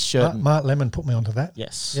 2-piece shirt. Mark Lemon put me onto that.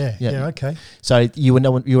 Yes. Yeah, okay. So you were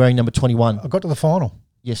wearing number 21. I got to the final.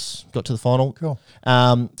 Yes, got to the final. Cool.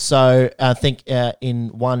 So I think in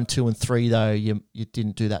 1, 2 and 3 though you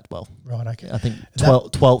didn't do that well. Right, okay. I think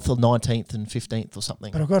 12th or 19th and 15th or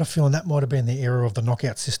something. But I've got a feeling that might have been the era of the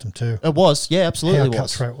knockout system too. It was, yeah, absolutely. How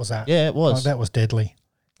was. cutthroat was that? Yeah, it was. Like, that was deadly.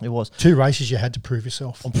 It was. 2 races you had to prove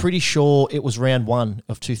yourself. I'm pretty sure it was round 1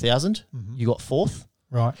 of 2000. You got 4th.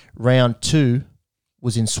 Right. Round 2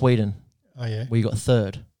 was in Sweden. Oh yeah. Where you got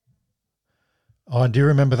 3rd. Oh, I do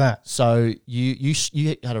remember that. So you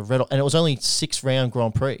had a red hot, and it was only 6-round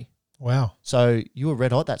Grand Prix. Wow. So you were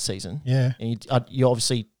red hot that season. Yeah. And you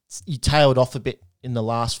obviously tailed off a bit in the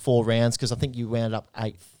last 4 rounds because I think you wound up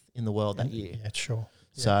 8th in the world that year. Yeah, sure.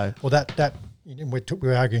 Yeah. So well, that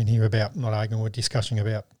we're arguing here about we're discussing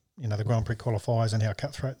about the Grand Prix qualifiers and how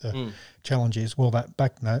cutthroat the challenge is. Well, there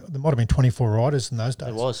might have been 24 riders in those days.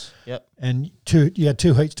 It was. Yep. And you had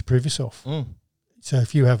 2 heats to prove yourself. So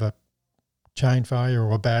if you have a chain failure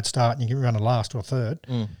or a bad start and you can run a last or 3rd,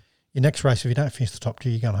 your next race, if you don't finish the top 2,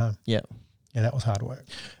 you're going home. Yeah. Yeah, that was hard work.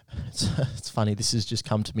 It's funny. This has just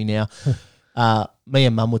come to me now. Me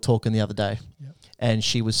and Mum were talking the other day, and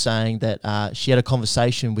she was saying that she had a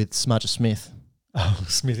conversation with Smudger Smith. Oh,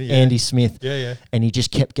 Smithy. Yeah. Andy Smith. Yeah. And he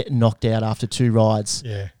just kept getting knocked out after 2 rides.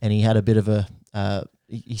 Yeah. And he had a bit of a,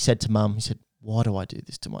 he said to Mum, he said, why do I do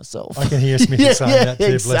this to myself? I can hear Smithy saying that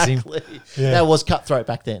too, exactly. bless him. Yeah. That was cutthroat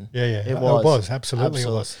back then. Yeah. It was. Absolutely. It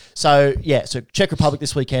was. So Czech Republic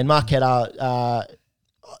this weekend, Marquetta,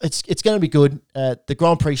 it's going to be good. The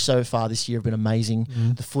Grand Prix so far this year have been amazing.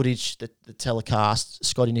 The footage, the telecast,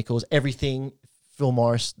 Scotty Nichols, everything, Phil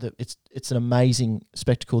Morris, it's an amazing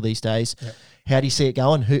spectacle these days. Yep. How do you see it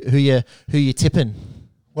going? Who you tipping?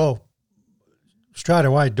 Well, straight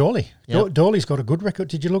away, Dawley. Yep. Dawley's got a good record.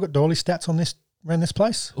 Did you look at Dawley's stats around this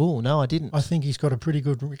place? Oh, no, I didn't. I think he's got a pretty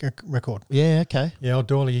good record. Yeah, okay. Yeah, old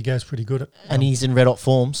Dawley, he goes pretty good at. And he's in red hot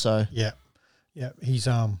form, so. Yeah. He's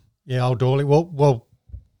old Dawley. Well,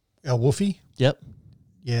 our Woofy. Yep.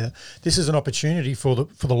 Yeah, this is an opportunity for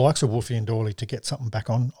the likes of Woofy and Dawley to get something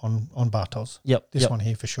back on Bartos. Yep. This one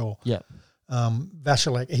here for sure. Yep.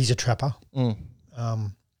 Vasilek, he's a trapper.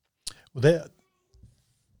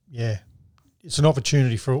 It's an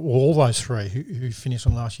opportunity for all those 3 who finished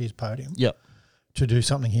on last year's podium. Yep. To do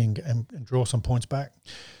something here and draw some points back.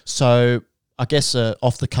 So I guess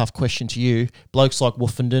off the cuff question to you, blokes like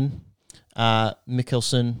Woofenden,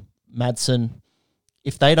 Mikkelsen, Madsen,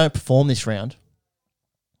 if they don't perform this round,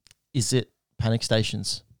 is it panic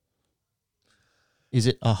stations? Is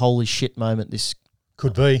it a holy shit moment? This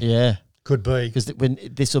could be. Yeah. Could be. Because when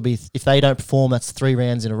this will be, if they don't perform, that's 3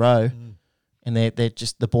 rounds in a row, and they're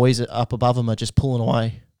just, the boys up above them are just pulling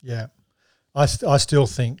away. Yeah, I still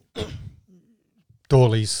think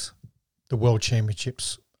Dawley's the World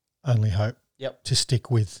Championships only hope. Yep. To stick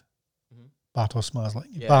with Bartos Marsley.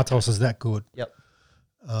 Yeah, Bartos is that good. Yep.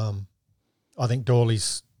 I think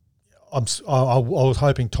Dawley's. I was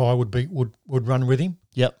hoping Ty would run with him.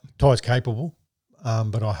 Yep. Ty's capable,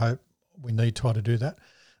 but I hope we need Ty to do that.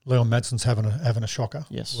 Leon Madsen's having a shocker.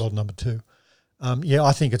 Yes. World number 2.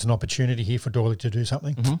 I think it's an opportunity here for Dawley to do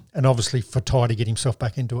something, and obviously for Ty to get himself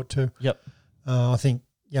back into it too. Yep. I think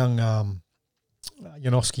young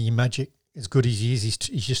Janowski Magic, as good as he is, he's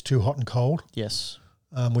just too hot and cold. Yes.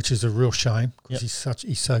 Which is a real shame because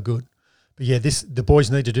he's so good. But yeah, the boys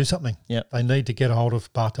need to do something. Yeah, they need to get a hold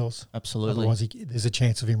of Bartels. Absolutely. Otherwise, there's a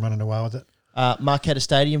chance of him running away with it. Marquetta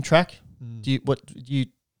Stadium track.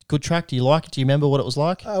 Good track? Do you like it? Do you remember what it was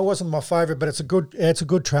like? It wasn't my favourite, but it's a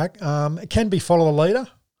good track. It can be follow the leader.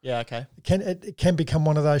 Yeah, okay. It can become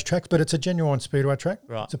one of those tracks, but it's a genuine speedway track.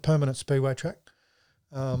 Right. It's a permanent speedway track.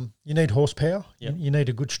 You need horsepower. Yep. You need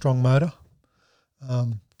a good, strong motor.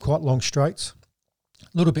 Quite long straights.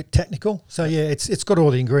 A little bit technical. So, yeah, it's got all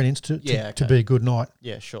the ingredients to be a good night.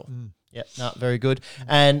 Yeah, sure. Yeah, no, very good.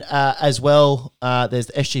 And as well, there's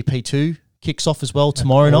the SGP2 kicks off as well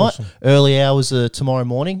tomorrow night. Early hours tomorrow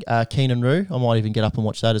morning. Keenan Roo. I might even get up and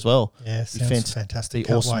watch that as well. Yeah, sounds fantastic.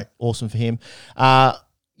 Can't wait. Awesome for him.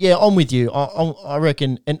 Yeah, I'm with you. I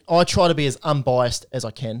reckon, and I try to be as unbiased as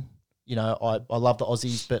I can. You know, I love the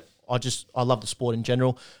Aussies, but I love the sport in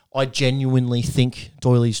general. I genuinely think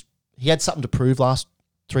he had something to prove last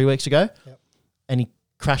 3 weeks ago, and he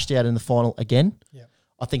crashed out in the final again. Yep.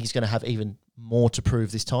 I think he's going to have even more to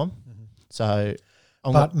prove this time. Mm-hmm. So,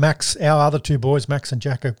 Max, our other two boys, Max and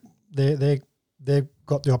Jack, they've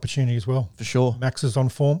got the opportunity as well. For sure. Max is on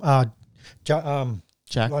form. Jack.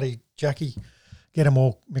 Bloody Jackie. Get them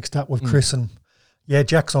all mixed up with Chris and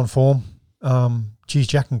Jack's on form.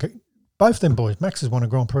 Jack and both them boys. Max has won a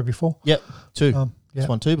Grand Prix before. Yep, two. He's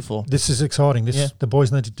won two before. This is exciting. The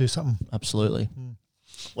boys need to do something. Absolutely.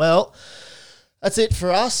 Well, that's it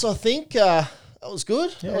for us. I think that was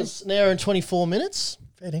good. Yeah. That was an hour and 24 minutes.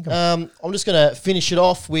 Fair dinkum. I'm just going to finish it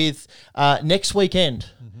off with next weekend,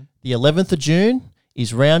 the 11th of June.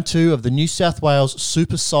 Is round 2 of the New South Wales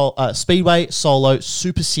Speedway Solo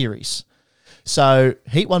Super Series. So,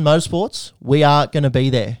 Heat 1 Motorsports, we are going to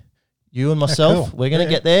be there. You and myself, we're going to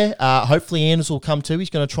get there. Hopefully, Anders will come too.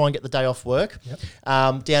 He's going to try and get the day off work. Yep.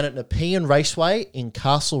 Down at Nepean Raceway in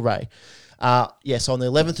Castlereagh. So on the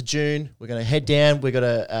 11th of June, we're going to head down. We're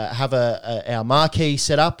going to have our marquee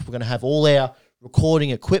set up. We're going to have all our recording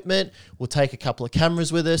equipment. We'll take a couple of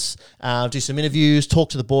cameras with us, do some interviews, talk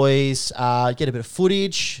to the boys, get a bit of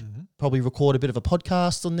footage, probably record a bit of a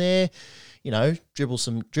podcast on there. You know,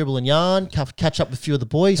 dribble and yarn, catch up with a few of the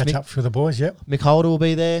boys. Yep. Mick Holder will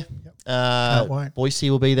be there. Yep. Boise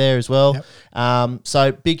will be there as well. Yep.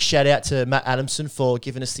 So big shout out to Matt Adamson for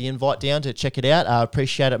giving us the invite down to check it out. I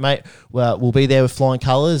appreciate it, mate. We'll be there with flying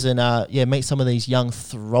colours and meet some of these young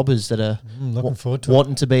throbbers that are looking forward to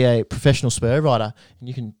wanting to be a professional spur rider, and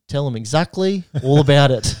you can tell them exactly all about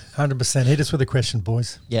it. 100%. Hit us with a question,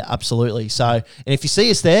 boys. Yeah, absolutely. So, and if you see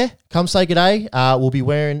us there, come say good day. We'll be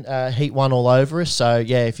wearing Heat 1 all over us. So,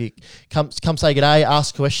 yeah, if you come say good day,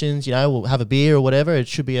 ask questions, you know, we'll have a beer or whatever. It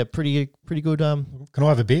should be a pretty good. Can I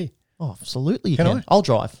have a beer? Oh, absolutely. Can I? I'll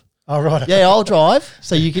drive. Oh, right. Yeah, I'll drive.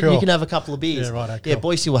 So you can have a couple of beers. Yeah, right. Yeah,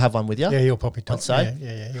 Boise will have one with you. Yeah, he'll probably talk. I'd say.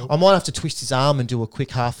 Yeah. I might have to twist his arm and do a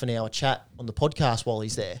quick half an hour chat on the podcast while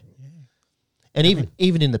he's there. Yeah. And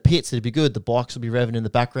even in the pits, it'd be good. The bikes will be revving in the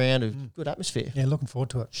background. Good atmosphere. Yeah, looking forward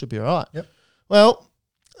to it. Should be all right. Yep. Well,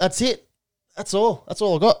 that's it. That's all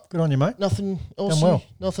I got. Good on you, mate. Nothing else. Done well.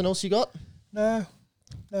 Nothing else you got? No,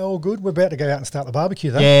 all good. We're about to go out and start the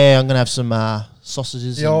barbecue, though. Yeah, I'm gonna have some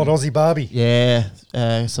sausages. The old Aussie barbie. Yeah,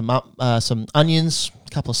 some onions, a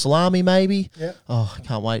couple of salami, maybe. Yeah. Oh,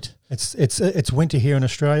 can't wait. It's winter here in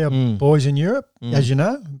Australia. Boys in Europe, as you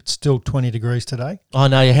know, it's still 20 degrees today. Oh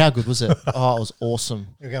no, how good was it? Oh, it was awesome.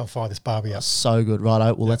 We'll go and fire this barbie up. So good,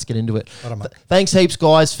 righto. Well, let's get into it. Righto, thanks heaps,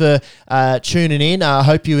 guys, for tuning in. I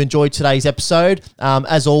hope you enjoyed today's episode.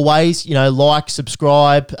 As always, you know, like,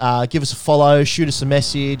 subscribe, give us a follow, shoot us a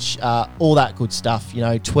message, all that good stuff. You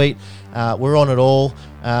know, tweet. We're on it all.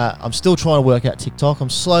 I'm still trying to work out TikTok. I'm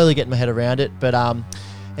slowly getting my head around it, but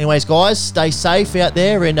anyways, guys, stay safe out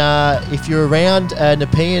there, and if you're around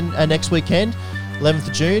Nepean next weekend, 11th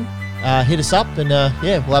of June, hit us up, and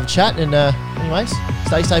we'll have a chat. And anyways,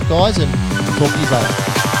 stay safe, guys, and talk to you later.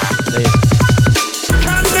 See ya.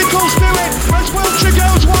 Can Nichols do it as Wiltshire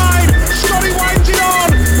goes wide? Scotty winds it on.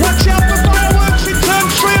 Watch out for fireworks in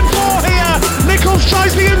turns 3 and 4 here. Nichols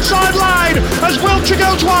tries the inside line as Wiltshire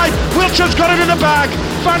goes wide. Wiltshire's got it in the bag.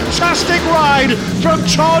 Fantastic ride from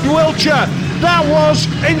Todd Wiltshire. That was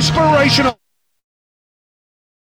inspirational.